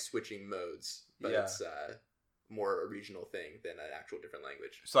still like switching modes, but it's more a regional thing than an actual different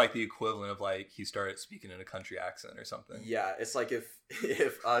language. It's like the equivalent of like he started speaking in a country accent or something. Yeah, it's like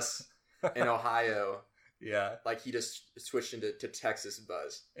if us in Ohio, like he just switched into Texas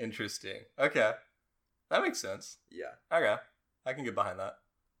Buzz. Interesting. Okay, that makes sense. Yeah. Okay, I can get behind that.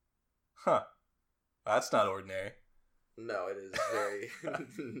 Huh. That's not ordinary. No, it is very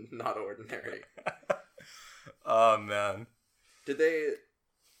not ordinary. Oh man. Did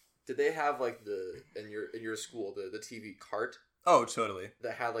they have like in your school the TV cart? Oh, totally.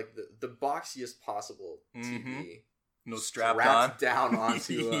 That had like the boxiest possible TV. No strapped down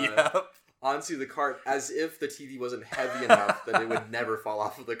onto onto the cart, as if the TV wasn't heavy enough that it would never fall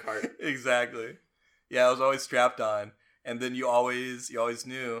off of the cart. Exactly. Yeah, it was always strapped on. And then you always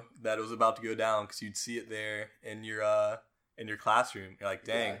knew that it was about to go down because you'd see it there in your classroom. You're like,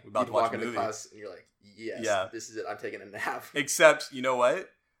 dang, we're about to watch a movie. Class and you're like, yes, this is it. I'm taking a nap. Except, you know what? It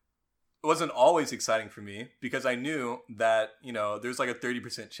wasn't always exciting for me because I knew that, there's like a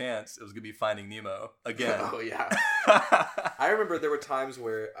 30% chance it was going to be Finding Nemo again. Oh, yeah. I remember there were times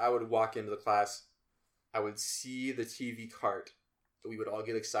where I would walk into the class, I would see the TV cart, we would all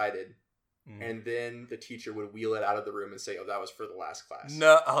get excited. And then the teacher would wheel it out of the room and say, oh, that was for the last class.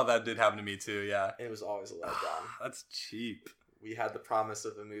 No, that did happen to me too, yeah. And it was always a letdown. That's cheap. We had the promise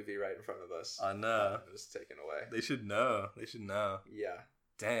of the movie right in front of us. I know. It was taken away. They should know. Yeah.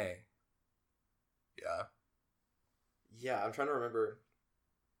 Dang. Yeah. Yeah, I'm trying to remember.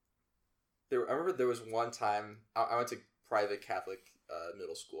 I remember there was one time, I went to private Catholic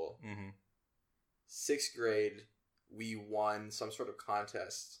middle school. 6th grade, we won some sort of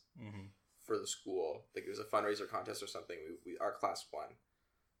contest. For the school, like it was a fundraiser contest or something. Our class won,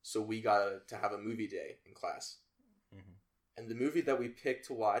 so we got to have a movie day in class. And the movie that we picked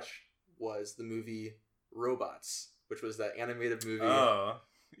to watch was the movie Robots, which was that animated movie. Oh,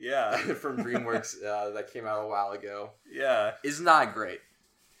 yeah, from DreamWorks that came out a while ago. Yeah, it's not great,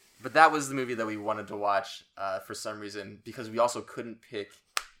 but that was the movie that we wanted to watch for some reason because we also couldn't pick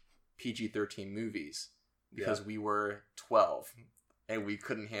PG-13 movies because we were 12. And we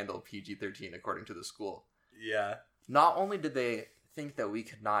couldn't handle PG-13 according to the school. Yeah. Not only did they think that we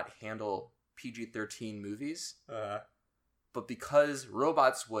could not handle PG-13 movies, but because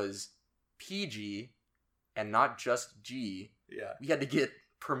Robots was PG and not just G, we had to get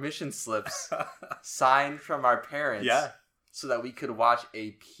permission slips signed from our parents so that we could watch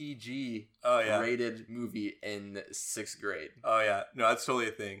a PG rated movie in 6th grade. Oh, yeah. No, that's totally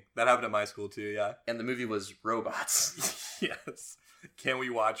a thing. That happened at my school, too, yeah. And the movie was Robots. Yes. Can we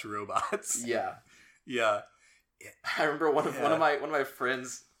watch Robots? Yeah. Yeah. I remember one of my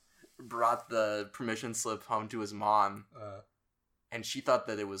friends brought the permission slip home to his mom, and she thought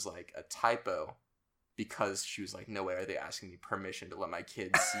that it was like a typo because she was like, "No way are they asking me permission to let my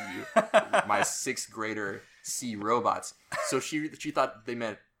kids see my 6th grader see Robots?" So she thought they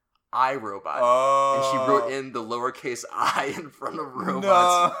meant iRobot, and she wrote in the lowercase I in front of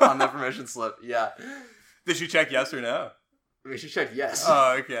Robots on the permission slip. Yeah. Did she check yes or no? I mean, she checked yes.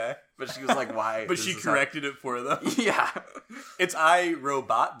 Oh, okay. But she was like, why? But she corrected it for them? Yeah. It's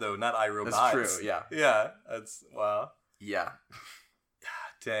iRobot, though, not iRobots. That's true, yeah. Yeah, that's, wow. Yeah.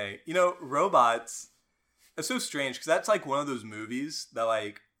 Dang. Robots, It's so strange because that's like one of those movies that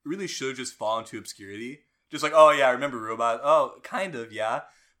like really should just fall into obscurity. Just like, oh yeah, I remember robots. Oh, kind of, yeah.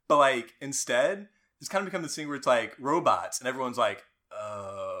 But like instead, it's kind of become this thing where it's like robots, and everyone's like,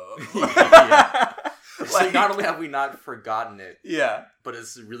 oh. Yeah. So not only have we not forgotten it, yeah, but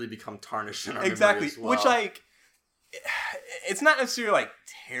it's really become tarnished in our exactly. memory as well. Which like, it's not necessarily like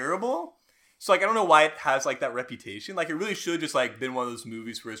terrible. So like, I don't know why it has like that reputation. Like, it really should just like been one of those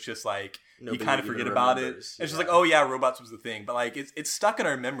movies where it's just like Nobody you kind of even forget about it. remembers. It's just like, oh yeah, robots was the thing, but like it's stuck in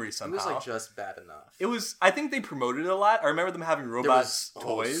our memory somehow. It was like just bad enough. It was. I think they promoted it a lot. I remember them having robots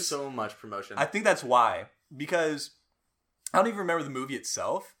toys. So much promotion. I think that's why, because I don't even remember the movie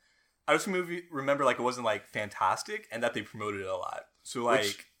itself. I just remember like it wasn't like fantastic, and that they promoted it a lot. So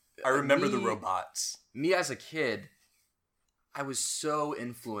like, I remember the robots. Me as a kid, I was so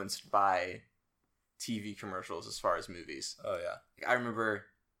influenced by TV commercials as far as movies. Oh yeah, I remember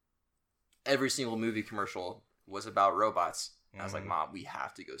every single movie commercial was about robots. And I was like, Mom, we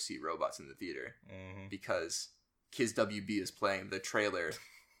have to go see robots in the theater because Kids WB is playing the trailer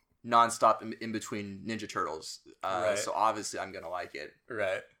nonstop in between Ninja Turtles. Right. So obviously I'm gonna like it.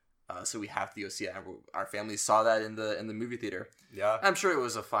 Right. So we have to go see it. Our family saw that in the movie theater. Yeah. I'm sure it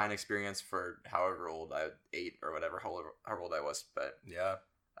was a fine experience for however old 8 or whatever, however old I was. But yeah.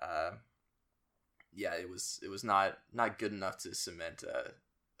 Yeah, it was not good enough to cement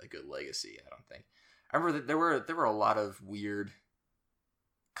a good legacy, I don't think. I remember that there were a lot of weird,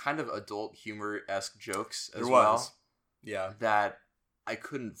 kind of adult humor-esque jokes as well. Yeah. That I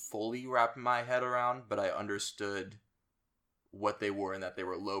couldn't fully wrap my head around, but I understood what they were and that they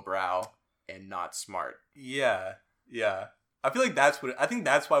were lowbrow and not smart. Yeah. Yeah. I feel like I think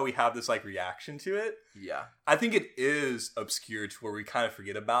that's why we have this like reaction to it. Yeah. I think it is obscure to where we kind of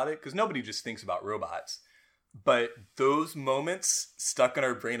forget about it because nobody just thinks about robots. But those moments stuck in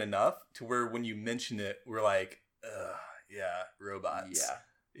our brain enough to where when you mention it, we're like, ugh, yeah, robots. Yeah.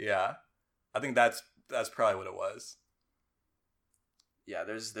 Yeah. I think that's probably what it was. Yeah,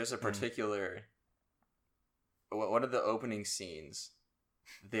 there's a particular one of the opening scenes.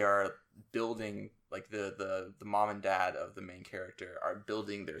 They are building, like the mom and dad of the main character are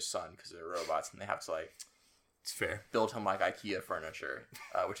building their son because they're robots, and they have to like, it's fair, build him like IKEA furniture,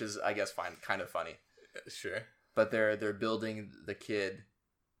 which is, I guess, kind of funny. Sure. But they're building the kid,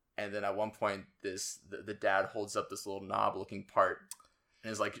 and then at one point the dad holds up this little knob looking part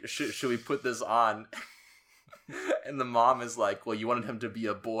and is like, should we put this on? And the mom is like, well, you wanted him to be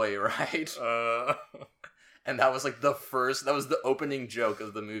a boy, right? And that was like that was the opening joke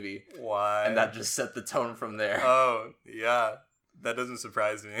of the movie. Why? And that just set the tone from there. Oh, yeah. That doesn't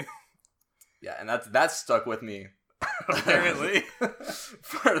surprise me. Yeah, and that stuck with me. Apparently.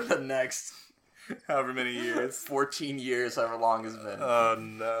 For the next however many years. 14 years, however long it's been. Oh,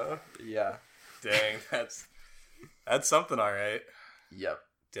 no. Yeah. Dang, that's something, all right. Yep.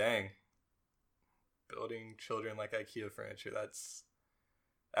 Dang. Building children like IKEA furniture, that's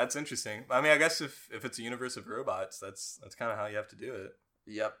interesting. I mean, I guess if it's a universe of robots, that's kind of how you have to do it.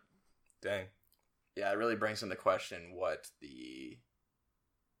 Yep. Dang. Yeah, it really brings into question what the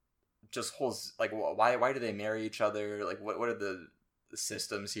just holds, like, why do they marry each other? Like, what are the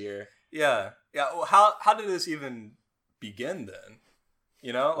systems here? Yeah. Well, how did this even begin then?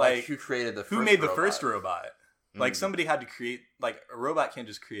 You know, like who created the first who made robot? the first robot? Like somebody had to create. Like a robot can't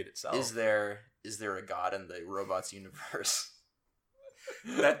just create itself. Is there a god in the robots universe?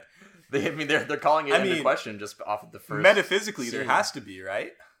 That they're calling it into question just off of the first. Metaphysically, scene. there has to be,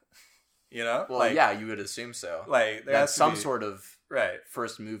 right? You know, well, like, yeah, you would assume so. Like there has some to be, sort of right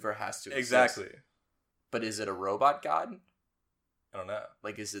first mover has to exist. Exactly. But is it a robot god? I don't know.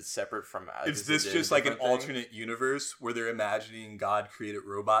 Like, is it separate from? Is this just like an alternate universe where they're imagining God created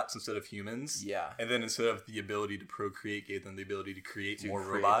robots instead of humans? Yeah. And then instead of the ability to procreate, gave them the ability to create more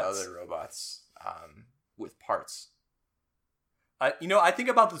create robots. Other robots with parts. I think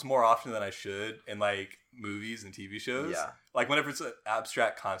about this more often than I should in like movies and TV shows. Yeah. Like whenever it's an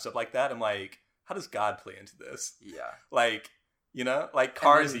abstract concept like that, I'm like, how does God play into this? Yeah. Like, you know, like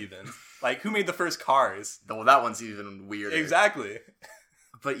cars even. Like who made the first cars? Well, that one's even weirder. Exactly.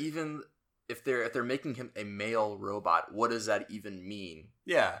 But even if they're making him a male robot, what does that even mean?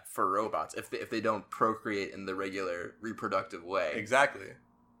 Yeah. For robots, if they don't procreate in the regular reproductive way. Exactly.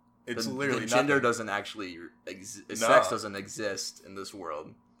 It's literally the gender nothing. doesn't actually sex doesn't exist in this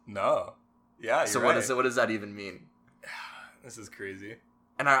world. No. Yeah. You're so right. what does that even mean? This is crazy.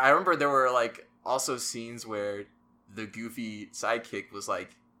 And I remember there were like also scenes where the goofy sidekick was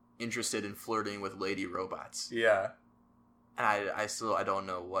like interested in flirting with lady robots. Yeah. And I don't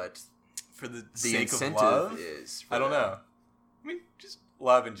know what for the the sake incentive of love is. I don't know. I mean, just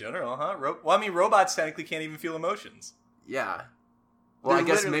Love in general, huh? Well, I mean, robots technically can't even feel emotions. Yeah. Well, I They're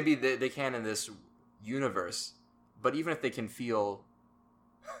guess literally- maybe they can in this universe. But even if they can feel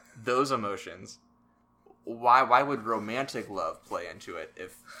those emotions, why would romantic love play into it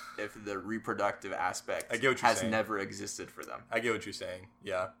if the reproductive aspect I get what you're has saying. never existed for them? I get what you're saying.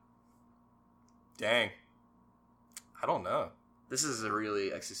 Yeah. Dang. I don't know. This is a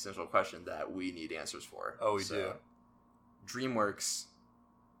really existential question that we need answers for. Oh, we do. DreamWorks,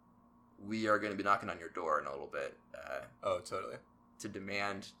 we are going to be knocking on your door in a little bit Oh, totally. to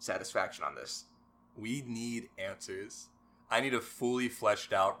demand satisfaction on this. We need answers. I need a fully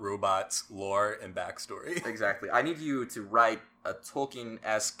fleshed out robots lore and backstory. Exactly. I need you to write a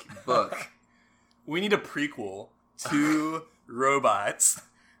Tolkien-esque book. We need a prequel to robots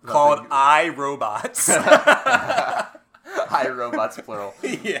called I, Robots. I, Robots, plural.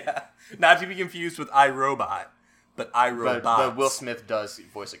 Yeah. Not to be confused with I, Robot, but I, Robots. But Will Smith does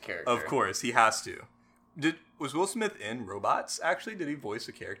voice a character. Of course, he has to. Was Will Smith in Robots, actually? Did he voice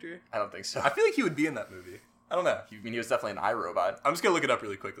a character? I don't think so. I feel like he would be in that movie. I don't know. I mean, he was definitely an iRobot. I'm just going to look it up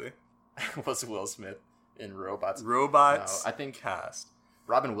really quickly. Was Will Smith in Robots? Robots No, I think cast.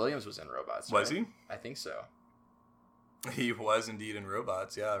 Robin Williams was in Robots. Was right? he? I think so. He was indeed in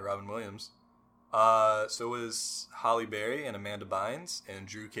Robots, yeah, Robin Williams. So was Halle Berry and Amanda Bynes and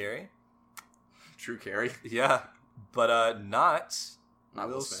Drew Carey. Drew Carey. Yeah, but not Not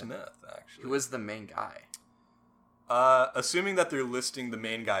Will Will Smith. Smith. actually. Who was the main guy? Assuming that they're listing the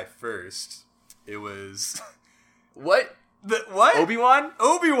main guy first, it was... What? What? Obi-Wan?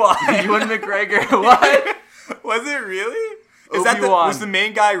 Obi-Wan! Ewan McGregor? What? Was it really? Obi-Wan. Was the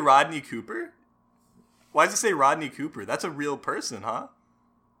main guy Rodney Cooper? Why does it say Rodney Cooper? That's a real person, huh?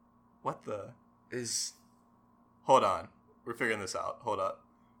 What the? Hold on. We're figuring this out. Hold up.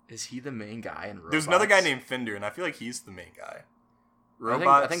 Is he the main guy in Robots? There's another guy named Fender, and I feel like he's the main guy.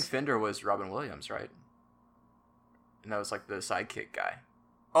 I think Fender was Robin Williams, right? And that was like the sidekick guy.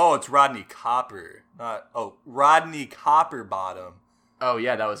 Oh, it's Rodney Copper. Rodney Copperbottom. Oh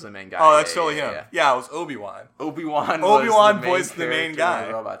yeah, that was the main guy. Oh, that's Yeah, totally yeah, him. yeah. Yeah, it was Obi-Wan. Obi-Wan voiced the main guy.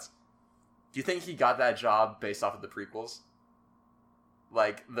 in Robots. Do you think he got that job based off of the prequels?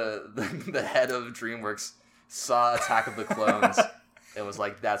 Like the head of DreamWorks saw Attack of the Clones and was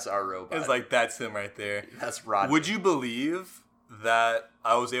like, "That's our robot." It was like, that's him right there. That's Rodney. Would you believe that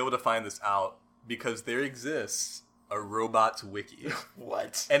I was able to find this out because there exists a robots wiki?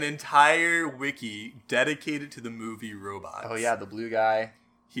 What? An entire wiki dedicated to the movie Robots. Oh yeah, the blue guy.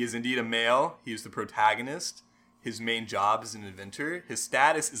 He is indeed a male. He is the protagonist. His main job is an inventor. His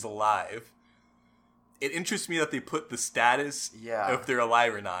status is alive. It interests me that they put the status if they're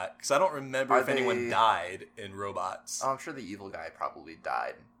alive or not, because I don't remember if anyone died in Robots. Oh, I'm sure the evil guy probably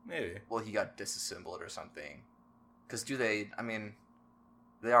died. Maybe. Well, he got disassembled or something. Because they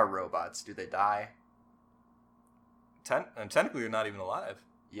are robots. Do they die? And technically, they're not even alive.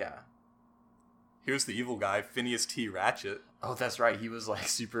 Yeah. Here's the evil guy, Phineas T. Ratchet. Oh, that's right. He was like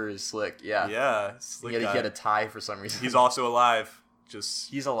super slick. Yeah. Yeah, slick He guy. had a tie for some reason. He's also alive.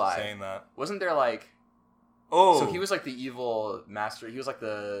 Just He's alive. saying that. Wasn't there like... Oh. So he was like the evil master. He was like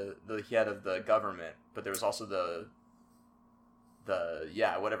the head of the government, but there was also the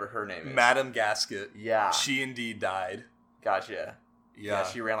whatever her name is. Madame Gasket. Yeah. She indeed died. Gotcha. Yeah.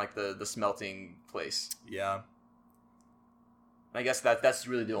 She ran like the smelting place. Yeah. I guess that's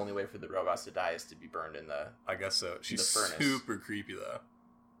really the only way for the robots to die is to be burned in the... I guess so. She's the furnace. super creepy though.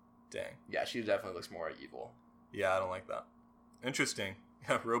 Dang. Yeah, she definitely looks more evil. Yeah, I don't like that. Interesting.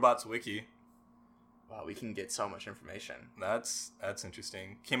 Yeah, Robots Wiki. Wow, we can get so much information. That's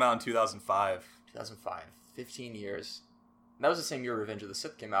interesting. Came out in 2005. 2005. 15 years. And that was the same year Revenge of the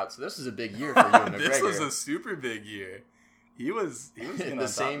Sith came out, so this was a big year for Ewan McGregor. This was a super big year. He was in the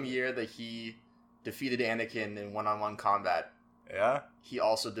same year that he defeated Anakin in one-on-one combat. Yeah. He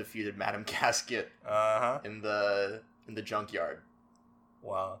also defeated Madame Gasket in the junkyard.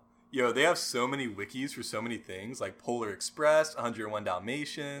 Wow. Yo, they have so many wikis for so many things, like Polar Express, 101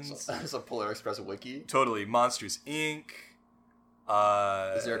 Dalmatians. So, there's a Polar Express wiki? Totally. Monsters, Inc.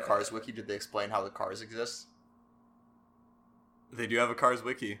 Is there a Cars wiki? Did they explain how the cars exist? They do have a Cars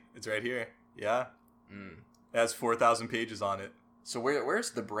wiki. It's right here. Yeah. It has 4,000 pages on it. So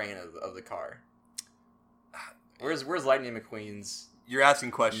where's the brain of the car? Where's Lightning McQueen's You're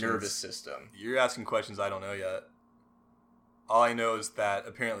asking questions. nervous system? You're asking questions I don't know yet. All I know is that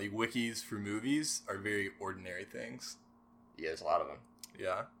apparently wikis for movies are very ordinary things. Yeah, there's a lot of them.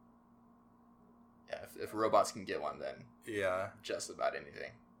 Yeah. Yeah, if robots can get one, then Yeah. just about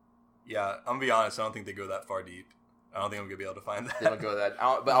anything. Yeah, I'm gonna be honest, I don't think they go that far deep. I don't think I'm gonna be able to find that. They don't go that.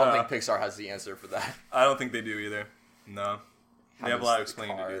 I don't think Pixar has the answer for that. I don't think they do either. No. how They have a does lot of the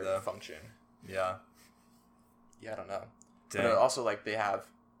explaining to car do, though. function. Yeah. Yeah, I don't know. Dang. But also, like, they have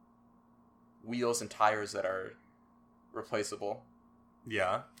wheels and tires that are replaceable.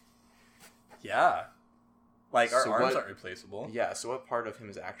 Yeah. Yeah. Like, our So arms what- aren't replaceable. Yeah, so what part of him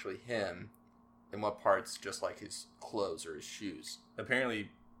is actually him, and what part's just like his clothes or his shoes? Apparently,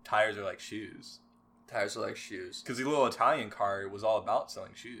 tires are like shoes. Tires are like shoes. Because the little Italian car was all about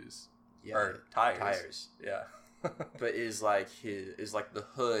selling shoes. Yeah, Or tires. tires. Yeah. But is like the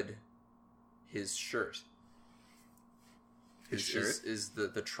hood his shirt? His shirt? Is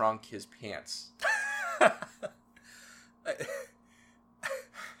the trunk his pants?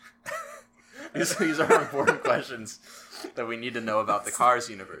 These are important questions that we need to know about the Cars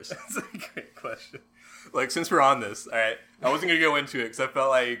universe. That's a great question. Like, since we're on this, all right, I wasn't gonna go into it because I felt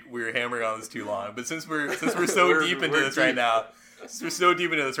like we were hammering on this too long. But since we're so We're deep into this deep. right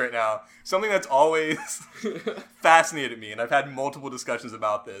now, something that's always fascinated me, and I've had multiple discussions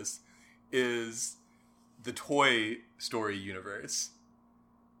about this, is the Toy Story universe,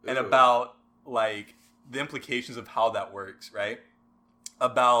 and Ooh. about like the implications of how that works, right?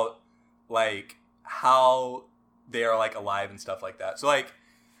 About like how they are like alive and stuff like that. So like,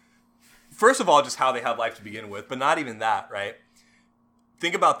 first of all, just how they have life to begin with, but not even that, right?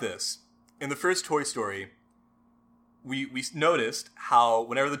 Think about this. In the first Toy Story, we noticed how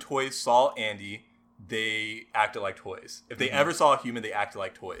whenever the toys saw Andy, they acted like toys. If they ever saw a human, they acted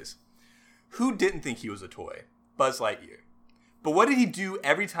like toys. Who didn't think he was a toy? Buzz Lightyear. But what did he do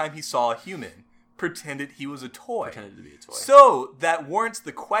every time he saw a human? Pretended he was a toy. Pretended to be a toy. So that warrants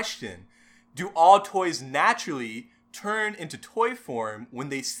the question, do all toys naturally turn into toy form when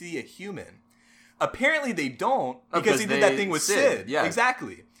they see a human? Apparently they don't, because he did that thing with Sid. Yeah.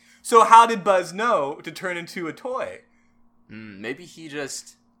 Exactly. So how did Buzz know to turn into a toy? Maybe he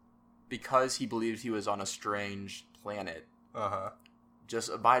just, because he believed he was on a strange planet, just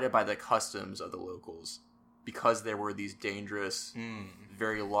abided by the customs of the locals. Because there were these dangerous,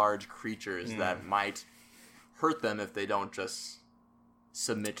 very large creatures that might hurt them if they don't just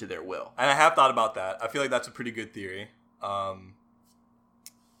submit to their will. And I have thought about that. I feel like that's a pretty good theory. But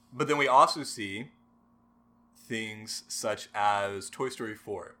then we also see things such as Toy Story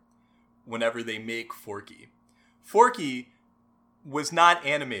 4, whenever they make Forky. Forky was not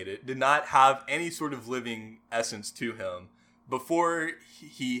animated, did not have any sort of living essence to him before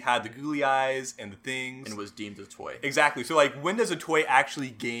he had the googly eyes and the things. And was deemed a toy. Exactly. So, like, when does a toy actually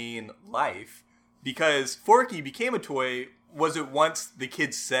gain life? Because Forky became a toy, was it once the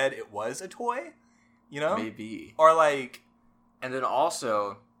kids said it was a toy? You know? Maybe. Or, like... And then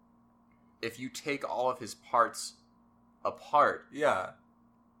also, if you take all of his parts apart, Yeah,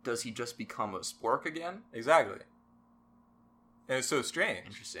 does he just become a spork again? exactly. And it's so strange.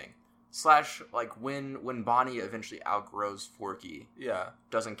 Interesting. / like, when Bonnie eventually outgrows Forky, Yeah,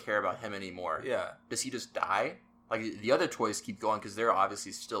 doesn't care about him anymore, yeah. does he just die? Like, the other toys keep going because they're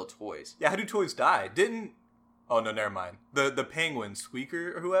obviously still toys. Yeah, how do toys die? Didn't... Oh, no, never mind. The penguin,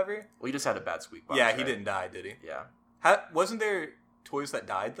 Squeaker or whoever? Well, he just had a bad squeak box. Yeah, he right? didn't die, did he? Yeah. Wasn't there toys that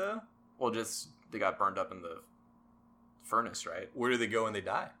died, though? Well, just, they got burned up in the furnace, right? Where do they go when they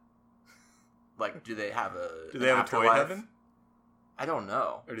die? Like, do they have a... Do they have a toy afterlife? heaven? I don't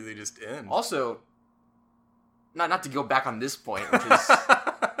know. Or do they just end? Also, not to go back on this point, which is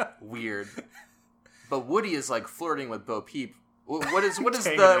weird, but Woody is like flirting with Bo Peep. What is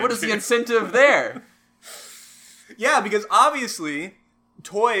Dang the it. incentive there? Yeah, because obviously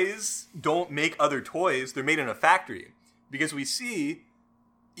toys don't make other toys. They're made in a factory. Because we see,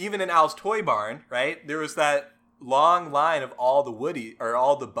 even in Al's Toy Barn, right, there was that long line of all the Woody, or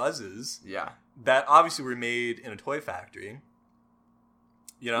all the Buzzes, Yeah, that obviously were made in a toy factory.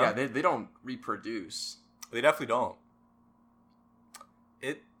 You know? yeah, they don't reproduce. They definitely don't.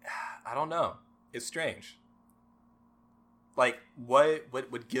 I don't know. It's strange. Like,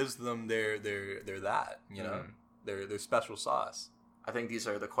 what gives them their that, you know? Their special sauce. I think these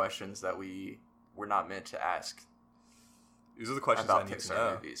are the questions that we're not meant to ask These are the questions about I need to Pixar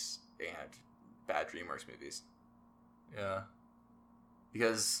know. movies and bad DreamWorks movies. Yeah.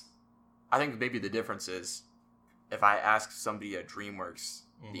 Because I think maybe the difference is, if I ask somebody at DreamWorks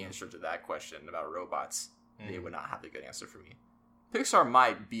the answer to that question about robots, they would not have a good answer for me. Pixar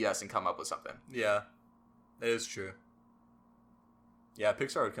might BS and come up with something. Yeah. That is true. Yeah,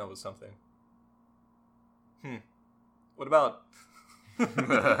 Pixar would come up with something. What about...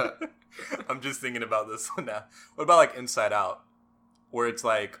 I'm just thinking about this one now. What about, like, Inside Out? Where it's,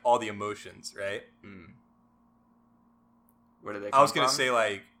 like, all the emotions, right? Where do they come I was going to from? say,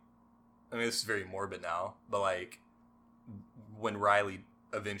 like... I mean, this is very morbid now. But, like, when Riley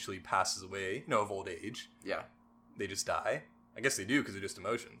eventually passes away, of old age, Yeah. they just die. I guess they do because they're just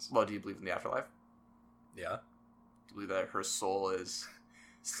emotions. Well, do you believe in the afterlife? Yeah. Do you believe that her soul is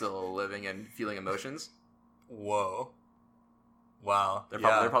still living and feeling emotions? Whoa. Wow. They're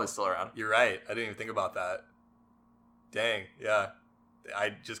probably still around. You're right. I didn't even think about that. Dang. Yeah.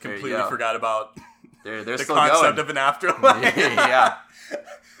 I just There you completely go. forgot about They're the still concept going. of an afterlife. Yeah.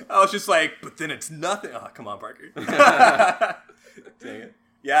 I was just like, but then it's nothing. Oh, come on, Parker. Dang it.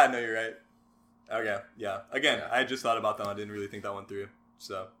 Yeah, no, you're right. Okay, yeah. Again, Yeah. I just thought about that one. I didn't really think that one through.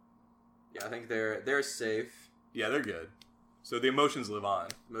 So, Yeah, I think they're safe. yeah, they're good. So the emotions live on.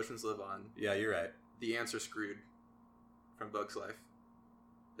 Emotions live on. Yeah, you're right. The ants are screwed from Bug's Life.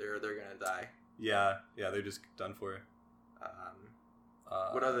 They're gonna die. Yeah, they're just done for.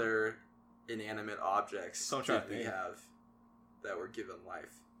 What other inanimate objects So I'm trying did to we think. have that were given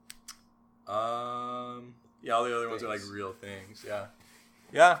life? Yeah, all the other ones are like Things. real things. Yeah.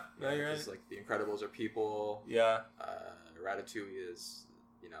 Yeah, no, Yeah, you're right. 'cause, like the Incredibles are people. Yeah, Ratatouille is,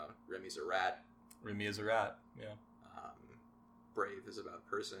 Remy's a rat. Remy is a rat. Yeah. Brave is about a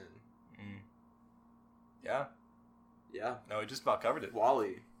person. Mm. Yeah. Yeah. No, we just about covered it.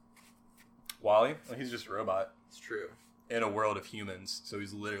 Wally. Wally? Well, he's just a robot It's true. in a world of humans, so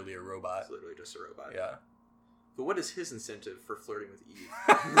he's literally a robot. It's literally just a robot. Yeah. But what is his incentive for flirting with Eve?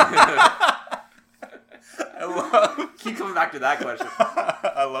 I love. Keep coming back to that question.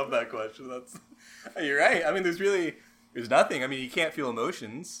 I love that question. That's. You're right. I mean, there's nothing. I mean, you can't feel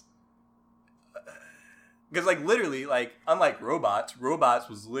emotions. Because, like, literally, like, unlike robots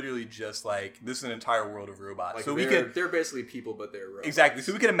was literally just, like, this is an entire world of robots. Like so they're basically people, but they're robots. Exactly.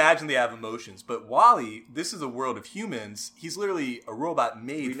 So we can imagine they have emotions. But Wally, this is a world of humans. He's literally a robot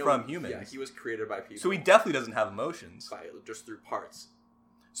made We know- from humans. Yeah, he was created by people. So he definitely doesn't have emotions. just through parts.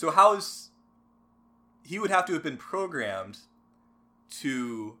 So how is... He would have to have been programmed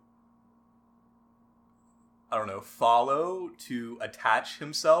to... I don't know, follow, to attach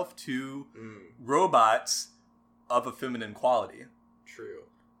himself to robots of a feminine quality. True.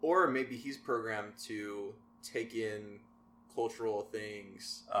 Or maybe he's programmed to take in cultural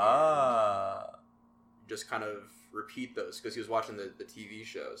things. And just kind of repeat those because he was watching the TV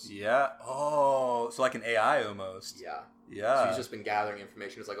shows. Yeah. Oh, so like an AI almost. Yeah. Yeah. So he's just been gathering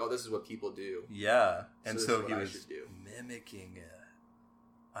information. It's like, oh, this is what people do. Yeah. And this so is what he I was should do. mimicking it.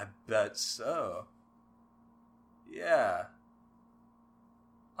 I bet so. Yeah.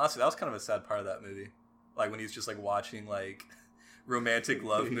 Honestly, that was kind of a sad part of that movie. Like when he's just like watching like romantic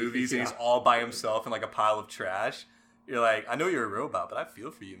love movies and he's all by himself in like a pile of trash. You're like, I know you're a robot, but I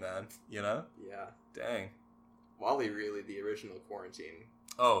feel for you, man. You know? Yeah. Dang. Wally really the original quarantine.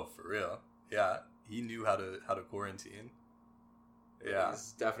 Oh, for real. Yeah. He knew how to quarantine. Yeah.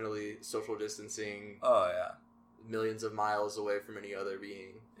 He's definitely social distancing. Oh yeah. Millions of miles away from any other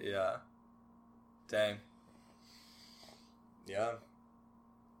being. Yeah. Dang. Yeah.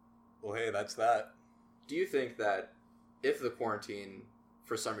 Well, hey, that's that. Do you think that if the quarantine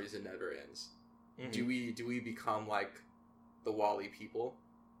for some reason never ends, do we become like the Wall-E people?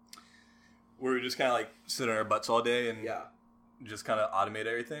 Where we just kind of like sit on our butts all day and Yeah. just kind of automate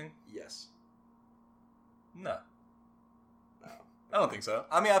everything? Yes. No. No. I don't think so.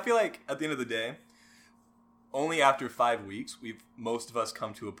 I mean, I feel like at the end of the day, only after 5 weeks, most of us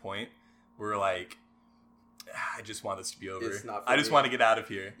come to a point where we're like, I just want this to be over. It's not for I just me. want to get out of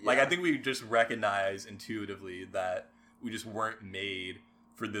here. Yeah. Like, I think we just recognize intuitively that we just weren't made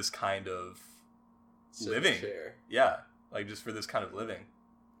for this kind of So living. share. Yeah. Like, just for this kind of living.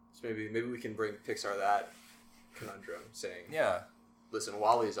 So maybe we can bring Pixar that conundrum, saying, Yeah. listen,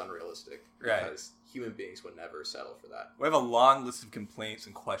 Wall-E is unrealistic. Right. Because human beings would never settle for that. We have a long list of complaints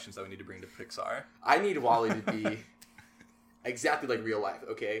and questions that we need to bring to Pixar. I need Wall-E to be exactly like real life,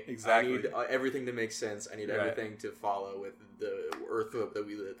 okay? Exactly. I need everything to make sense. I need Right. everything to follow with the earth that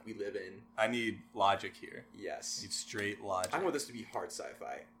we live in. I need logic here. I Yes. need straight logic. I want this to be hard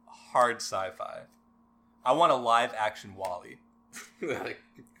sci-fi. Hard sci-fi. I want a live-action Wall-E. Like,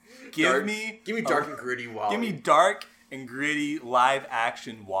 Give dark- me give me dark and gritty Wall-E. Give me dark and gritty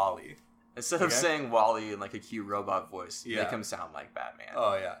live-action Wall-E. Instead of Okay. saying Wall-E in like a cute robot voice, Yeah. make him sound like Batman.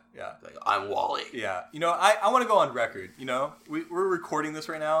 Oh yeah, yeah, Like, I'm Wall-E. yeah. You know, I want to go on record. You know, we're recording this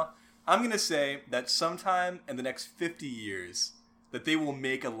right now. I'm gonna say that sometime in the next 50 years, that they will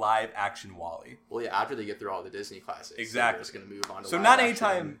make a live-action Wall-E. Well, yeah, after they get through all the Disney classics. Exactly. They're just going to move on to So not live-action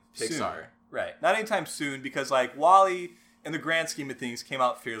anytime Pixar. soon. Right. Not anytime soon, because like Wall-E, in the grand scheme of things, came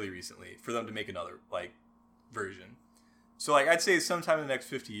out fairly recently for them to make another like version. So like I'd say sometime in the next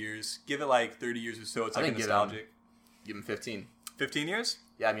 50 years, give it like 30 years or so. It's I like a think give nostalgic. Give him 15. 15 years?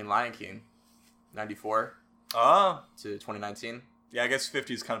 Yeah, I mean, Lion King, 94 Oh, to 2019. yeah. I guess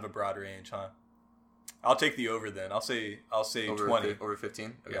 50 is kind of a broad range, huh? I'll take the over then. I'll say over 20. Over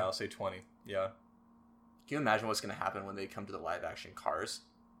 15? Okay. Yeah, I'll say 20. Yeah. Can you imagine what's going to happen when they come to the live action Cars?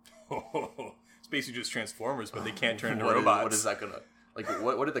 It's basically just Transformers, but they can't turn into What robots. is that going to... Like,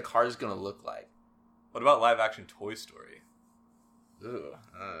 what are the cars going to look like? What about live action Toy Story? Ugh.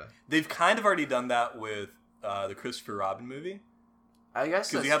 They've kind of already done that with the Christopher Robin movie. I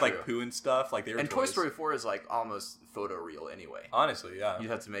guess because you had like poo and stuff. Like they were and toys. Toy Story 4 is like almost photoreal anyway. Honestly, yeah. You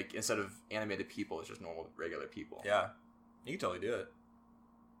have to make, instead of animated people, it's just normal, regular people. Yeah. You can totally do it.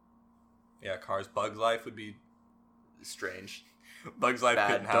 Yeah, Cars. Bug's Life would be strange. Bug's Life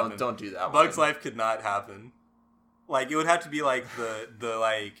couldn't happen. Don't do that. Bug's Life could not happen. Like it would have to be like the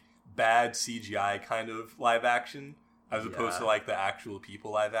like bad CGI kind of live action as opposed to like the actual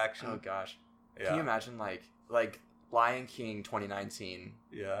people live action. Oh gosh. Yeah. Can you imagine like Lion King 2019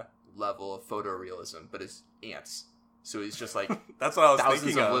 level of photorealism, but it's ants. So it's just like that's what I was thousands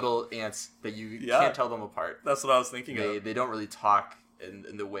thinking of little ants that you can't tell them apart. That's what I was thinking of. They don't really talk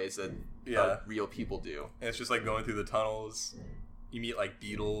in the ways that real people do. And it's just like going through the tunnels. You meet like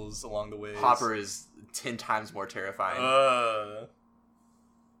beetles along the way. Hopper is 10 times more terrifying.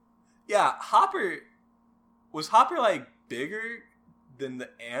 Yeah, was Hopper like bigger than the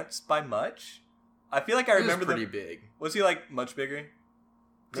ants by much? I feel like I remember pretty big. Was he like much bigger?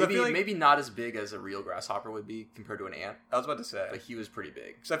 Maybe not as big as a real grasshopper would be compared to an ant. I was about to say, but he was pretty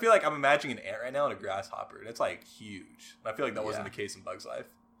big. Because I feel like I'm imagining an ant right now and a grasshopper, and it's like huge. And I feel like that wasn't the case in Bug's Life.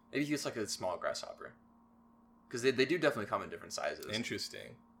 Maybe he was like a small grasshopper. Because they do definitely come in different sizes.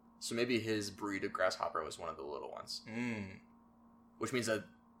 Interesting. So maybe his breed of grasshopper was one of the little ones. Which means that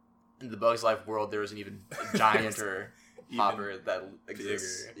in the Bug's Life world, there is an even gianter hopper that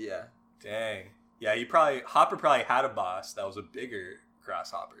exists. Bigger. Yeah. Dang. Yeah, Hopper probably had a boss that was a bigger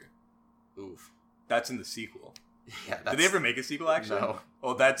grasshopper. Oof. That's in the sequel. Yeah. Did they ever make a sequel, actually? No.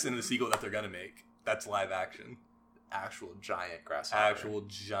 Oh, that's in the sequel that they're going to make. That's live action. Actual giant grasshopper. Actual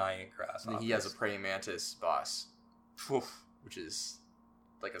giant grasshopper. And he has a praying mantis boss. Oof. Which is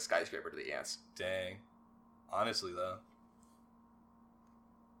like a skyscraper to the ants. Dang. Honestly, though.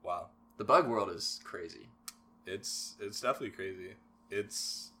 Wow. The bug world is crazy. It's definitely crazy.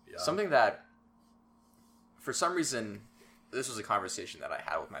 It's something that, for some reason, this was a conversation that I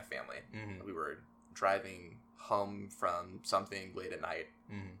had with my family. Mm-hmm. We were driving home from something late at night,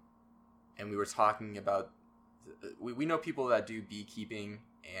 and we were talking about. We know people that do beekeeping,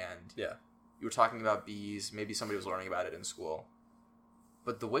 and we were talking about bees. Maybe somebody was learning about it in school,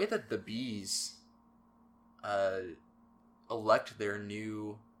 but the way that the bees elect their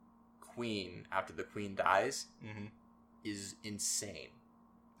new queen after the queen dies is insane.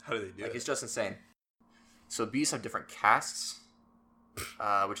 How do they do it? It's just insane. So bees have different castes,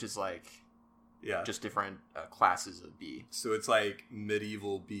 which is like just different classes of bee. So it's like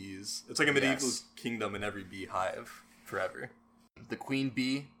medieval bees. It's like a medieval kingdom in every beehive forever. The queen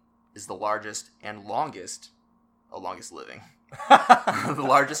bee is the largest and longest living. The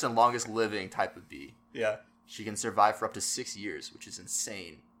largest and longest living type of bee. Yeah. She can survive for up to 6 years, which is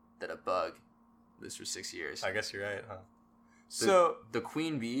insane that a bug lives for 6 years. I guess you're right, huh? So the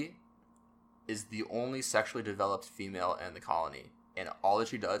queen bee is the only sexually developed female in the colony, and all that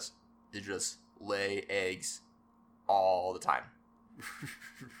she does is just lay eggs all the time.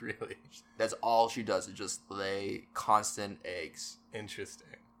 Really? That's all she does, is just lay constant eggs.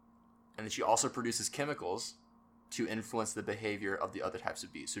 Interesting. And then she also produces chemicals to influence the behavior of the other types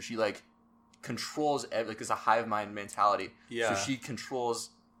of bees. So she like controls it's a hive mind mentality. Yeah. So she controls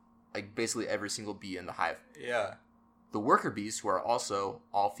like basically every single bee in the hive. Yeah. The worker bees, who are also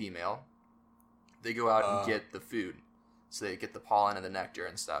all female, they go out and get the food. So they get the pollen and the nectar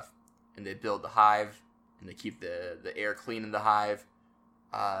and stuff. And they build the hive, and they keep the air clean in the hive.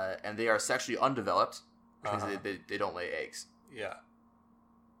 And they are sexually undeveloped, because they don't lay eggs. Yeah.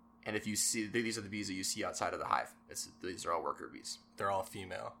 And if you see, these are the bees that you see outside of the hive. These are all worker bees. They're all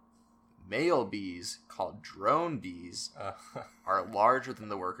female. Male bees, called drone bees, are larger than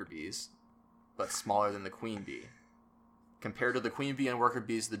the worker bees, but smaller than the queen bee. Compared to the queen bee and worker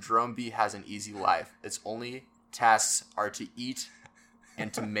bees, the drone bee has an easy life. Its only tasks are to eat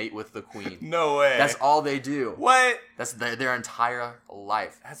and to mate with the queen. No way. That's all they do. What? That's their entire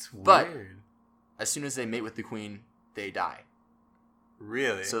life. That's weird. But as soon as they mate with the queen, they die.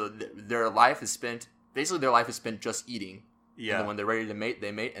 Really? So their life is spent just eating. Yeah. And then when they're ready to mate,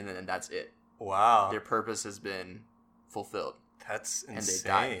 they mate, and then that's it. Wow. Their purpose has been fulfilled. That's insane. And they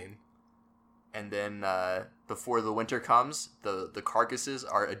die. And then before the winter comes, the carcasses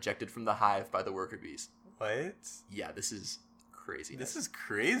are ejected from the hive by the worker bees. What? Yeah, this is crazy. This is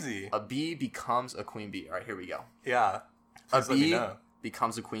crazy. A bee becomes a queen bee. All right, here we go. Yeah. A bee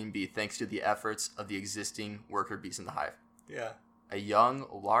becomes a queen bee thanks to the efforts of the existing worker bees in the hive. Yeah. A young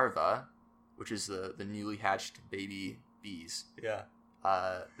larva, which is the newly hatched baby bees, Yeah.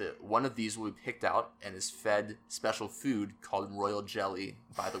 one of these will be picked out and is fed special food called royal jelly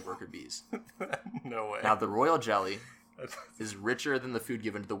by the worker bees. No way. Now, the royal jelly is richer than the food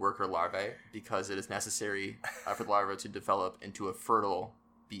given to the worker larvae because it is necessary for the larva to develop into a fertile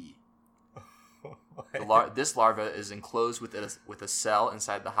bee. This larva is enclosed with a cell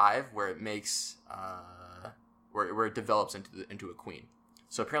inside the hive where it makes where it develops into a queen.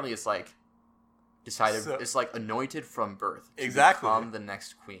 So apparently, it's like decided it's like anointed from birth to become the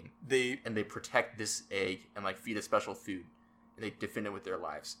next queen. They protect this egg and like feed it special food, and they defend it with their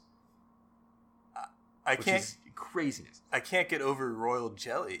lives. Which is craziness. I can't get over royal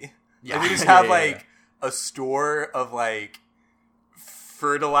jelly. Yeah, like, we just have a store of like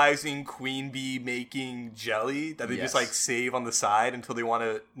fertilizing queen bee making jelly that they just like save on the side until they want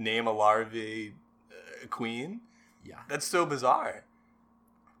to name a larvae queen. Yeah, that's so bizarre.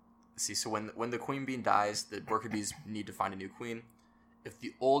 See, so when the queen bee dies, the worker bees need to find a new queen. If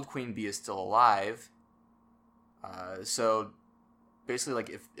the old queen bee is still alive, so basically, like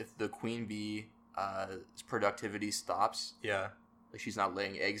if the queen bee productivity stops, like she's not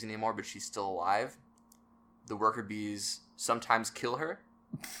laying eggs anymore, but she's still alive, the worker bees sometimes kill her,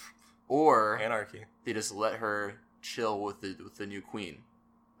 or anarchy. They just let her chill with the new queen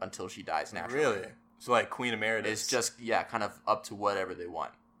until she dies naturally. Really? So like Queen Emeritus. It's just kind of up to whatever they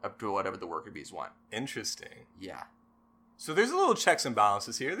want. Up to whatever the worker bees want. Interesting. Yeah. So there's a little checks and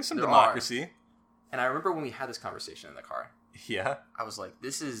balances here. There's some democracy. And I remember when we had this conversation in the car. Yeah. I was like,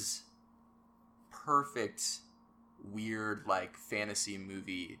 this is perfect, weird, like, fantasy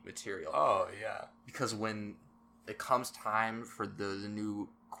movie material. Oh, yeah. Because when it comes time for the new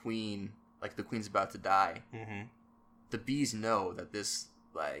queen, like, the queen's about to die, the bees know that this,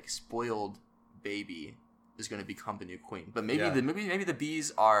 like, spoiled baby is going to become the new queen, but maybe the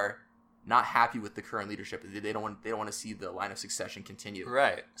bees are not happy with the current leadership. They don't want to see the line of succession continue.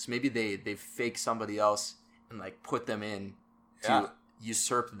 Right. So maybe they fake somebody else and like put them in to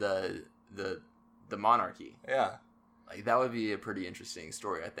usurp the monarchy. Yeah. Like that would be a pretty interesting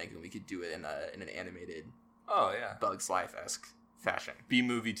story, I think, and we could do it in an animated. Oh yeah. Bugs Life-esque fashion. Bee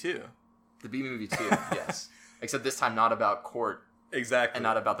movie 2. The Bee movie 2. Yes. Except this time not about court. Exactly. And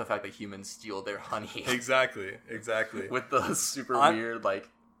not about the fact that humans steal their honey. Exactly. With the super weird, like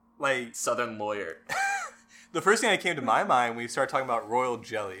Southern lawyer. The first thing that came to my mind when we started talking about royal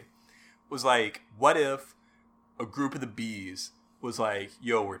jelly was like, what if a group of the bees was like,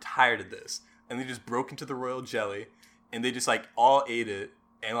 yo, we're tired of this. And they just broke into the royal jelly and they just like all ate it.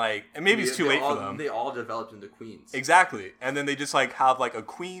 And like, and maybe it's too late for them. They all developed into queens. Exactly. And then they just like have like a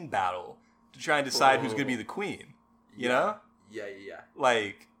queen battle to try and decide who's going to be the queen. You know? Yeah.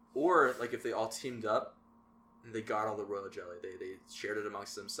 Like, or like if they all teamed up and they got all the royal jelly, they shared it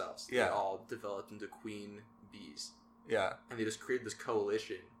amongst themselves. Yeah. They all developed into queen bees. Yeah. And they just created this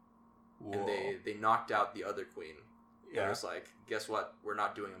coalition. Whoa. And they knocked out the other queen. Yeah. And it was like, guess what? We're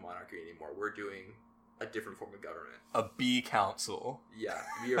not doing a monarchy anymore. We're doing a different form of government. A bee council. Yeah.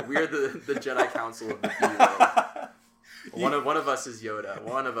 We are the Jedi Council of the bee world. One of us is Yoda.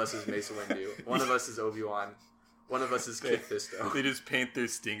 One of us is Mace Windu. One of us is Obi-Wan. One of us is Kit Fisto. They just paint their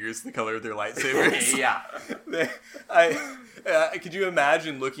stingers the color of their lightsabers. Yeah. Could you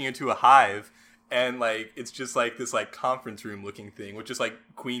imagine looking into a hive and like it's just like this like conference room looking thing with just like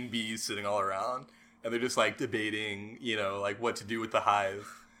queen bees sitting all around and they're just like debating, you know, like what to do with the hive.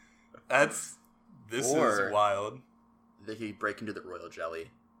 This is wild. They could break into the royal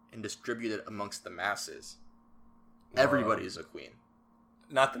jelly and distribute it amongst the masses. Everybody is a queen.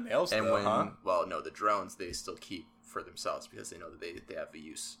 Not the males, and though, well, no, the drones they still keep for themselves because they know that they have a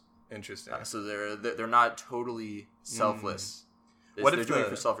use. Interesting. So they're not totally selfless. What they're if doing it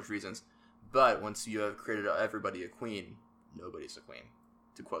for selfish reasons. But once you have created everybody a queen, nobody's a queen.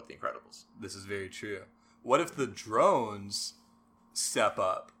 To quote The Incredibles. This is very true. What if the drones step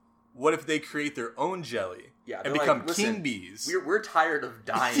up? What if they create their own jelly and become like, listen, king bees? We're tired of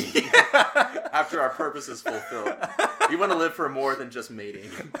dying after our purpose is fulfilled. We want to live for more than just mating.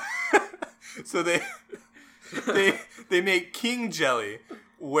 So they make king jelly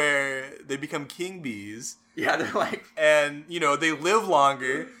where they become king bees. Yeah, they're like... And, you know, they live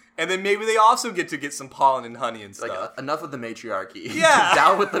longer. And then maybe they also get to get some pollen and honey and stuff. Like, enough of the matriarchy. Yeah.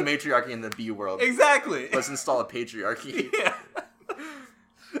 Down with the matriarchy in the bee world. Exactly. Let's install a patriarchy. Yeah.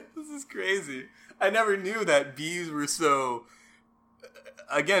 This is crazy. I never knew that bees were so,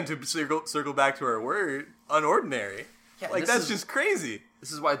 again, to circle back to our word, unordinary. Yeah, like, that's just crazy.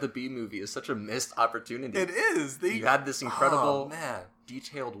 This is why the Bee movie is such a missed opportunity. It is. You had this incredible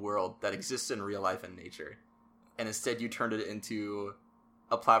detailed world that exists in real life and nature, and instead you turned it into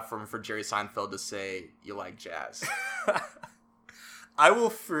a platform for Jerry Seinfeld to say you like jazz. I will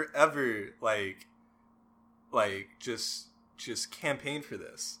forever just campaign for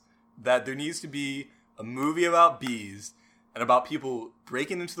this. That there needs to be a movie about bees and about people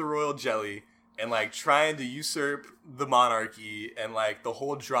breaking into the royal jelly and like trying to usurp the monarchy and like the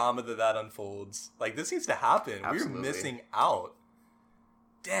whole drama that unfolds. Like this needs to happen. Absolutely. We're missing out.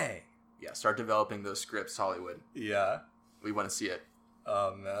 Dang. Yeah, start developing those scripts, Hollywood. Yeah. We want to see it.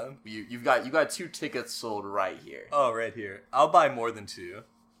 Oh man. You got 2 tickets sold right here. Oh, right here. I'll buy more than 2.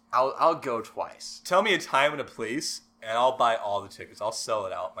 I'll go twice. Tell me a time and a place, and I'll buy all the tickets. I'll sell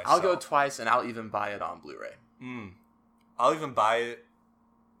it out myself. I'll go twice, and I'll even buy it on Blu-ray. I'll even buy it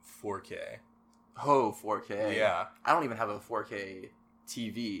 4K. Oh, 4K. Yeah. I don't even have a 4K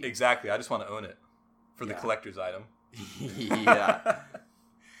TV. Exactly. I just want to own it for the collector's item. Yeah.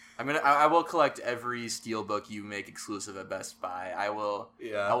 I will collect every steelbook you make exclusive at Best Buy. I will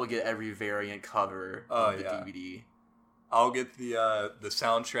get every variant cover of the DVD. I'll get the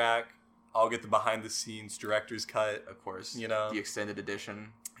soundtrack. I'll get the behind the scenes director's cut, of course. You know, the extended edition.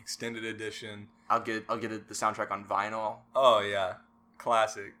 I'll get the soundtrack on vinyl. Oh yeah,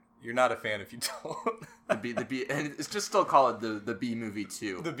 classic. You're not a fan if you don't. the B, and it's just still call it the B movie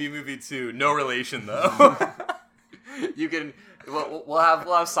 2. The B movie 2. No relation though. You can. We'll have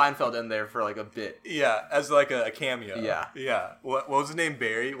Seinfeld in there for like a bit. Yeah, as like a cameo. Yeah. What was his name?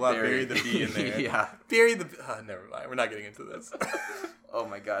 Barry. We'll have Barry the B in there. Yeah. Barry the. Never mind. We're not getting into this. Oh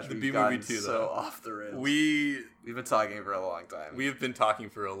my gosh, the B movie 2 so off the rails. We've been talking for a long time. We've been talking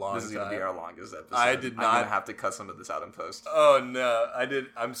for a long time. This is gonna be our longest episode. I'm gonna have to cut some of this out in post. Oh no, I did.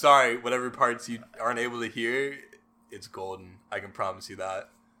 I'm sorry. Whatever parts you aren't able to hear, it's golden. I can promise you that.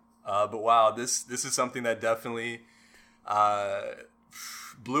 But wow, this is something that definitely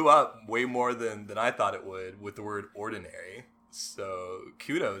blew up way more than I thought it would with the word ordinary. So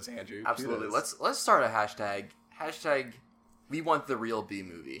kudos, Andrew. Absolutely. Kudos. Let's start a hashtag. Hashtag we want the real B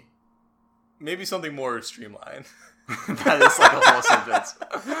movie. Maybe something more streamlined. That is like a whole sentence.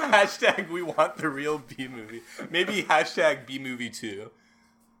 Hashtag we want the real B movie. Maybe hashtag B movie 2.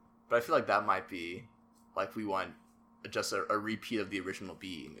 But I feel like that might be like we want just a repeat of the original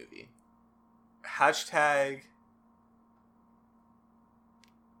B movie. Hashtag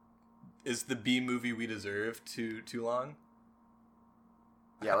is the B movie we deserve too long?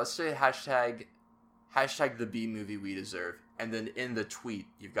 Yeah, let's say hashtag the B movie we deserve. And then in the tweet,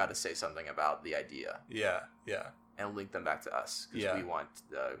 you've got to say something about the idea. Yeah. And link them back to us. Because we want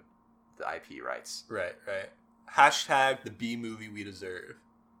the IP rights. Right. Hashtag the B movie we deserve.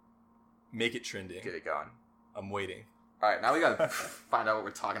 Make it trending. Get it going. I'm waiting. All right, now we got to find out what we're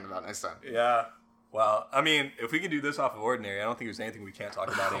talking about next time. Yeah. Well, I mean, if we can do this off of Ordinary, I don't think there's anything we can't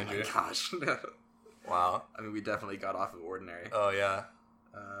talk about, Andrew. Oh my gosh. Wow. I mean, we definitely got off of Ordinary. Oh, yeah.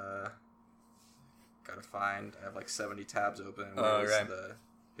 Gotta find. I have like 70 tabs open. Oh, right.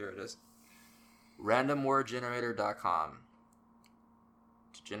 Here it is. randomwordgenerator.com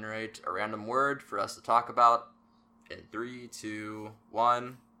to generate a random word for us to talk about in 3, 2,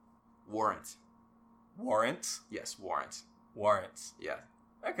 1. Warrant. Warrant? Yes, warrant. Warrants. Yeah.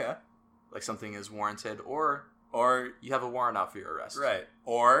 Okay. Like something is warranted, or you have a warrant out for your arrest. Right.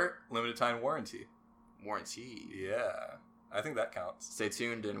 Or limited time warranty. Warranty. Yeah. I think that counts. Stay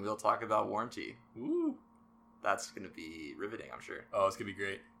tuned and we'll talk about warranty. Ooh. That's going to be riveting, I'm sure. Oh, it's going to be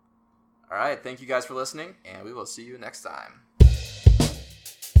great. All right. Thank you guys for listening, and we will see you next time.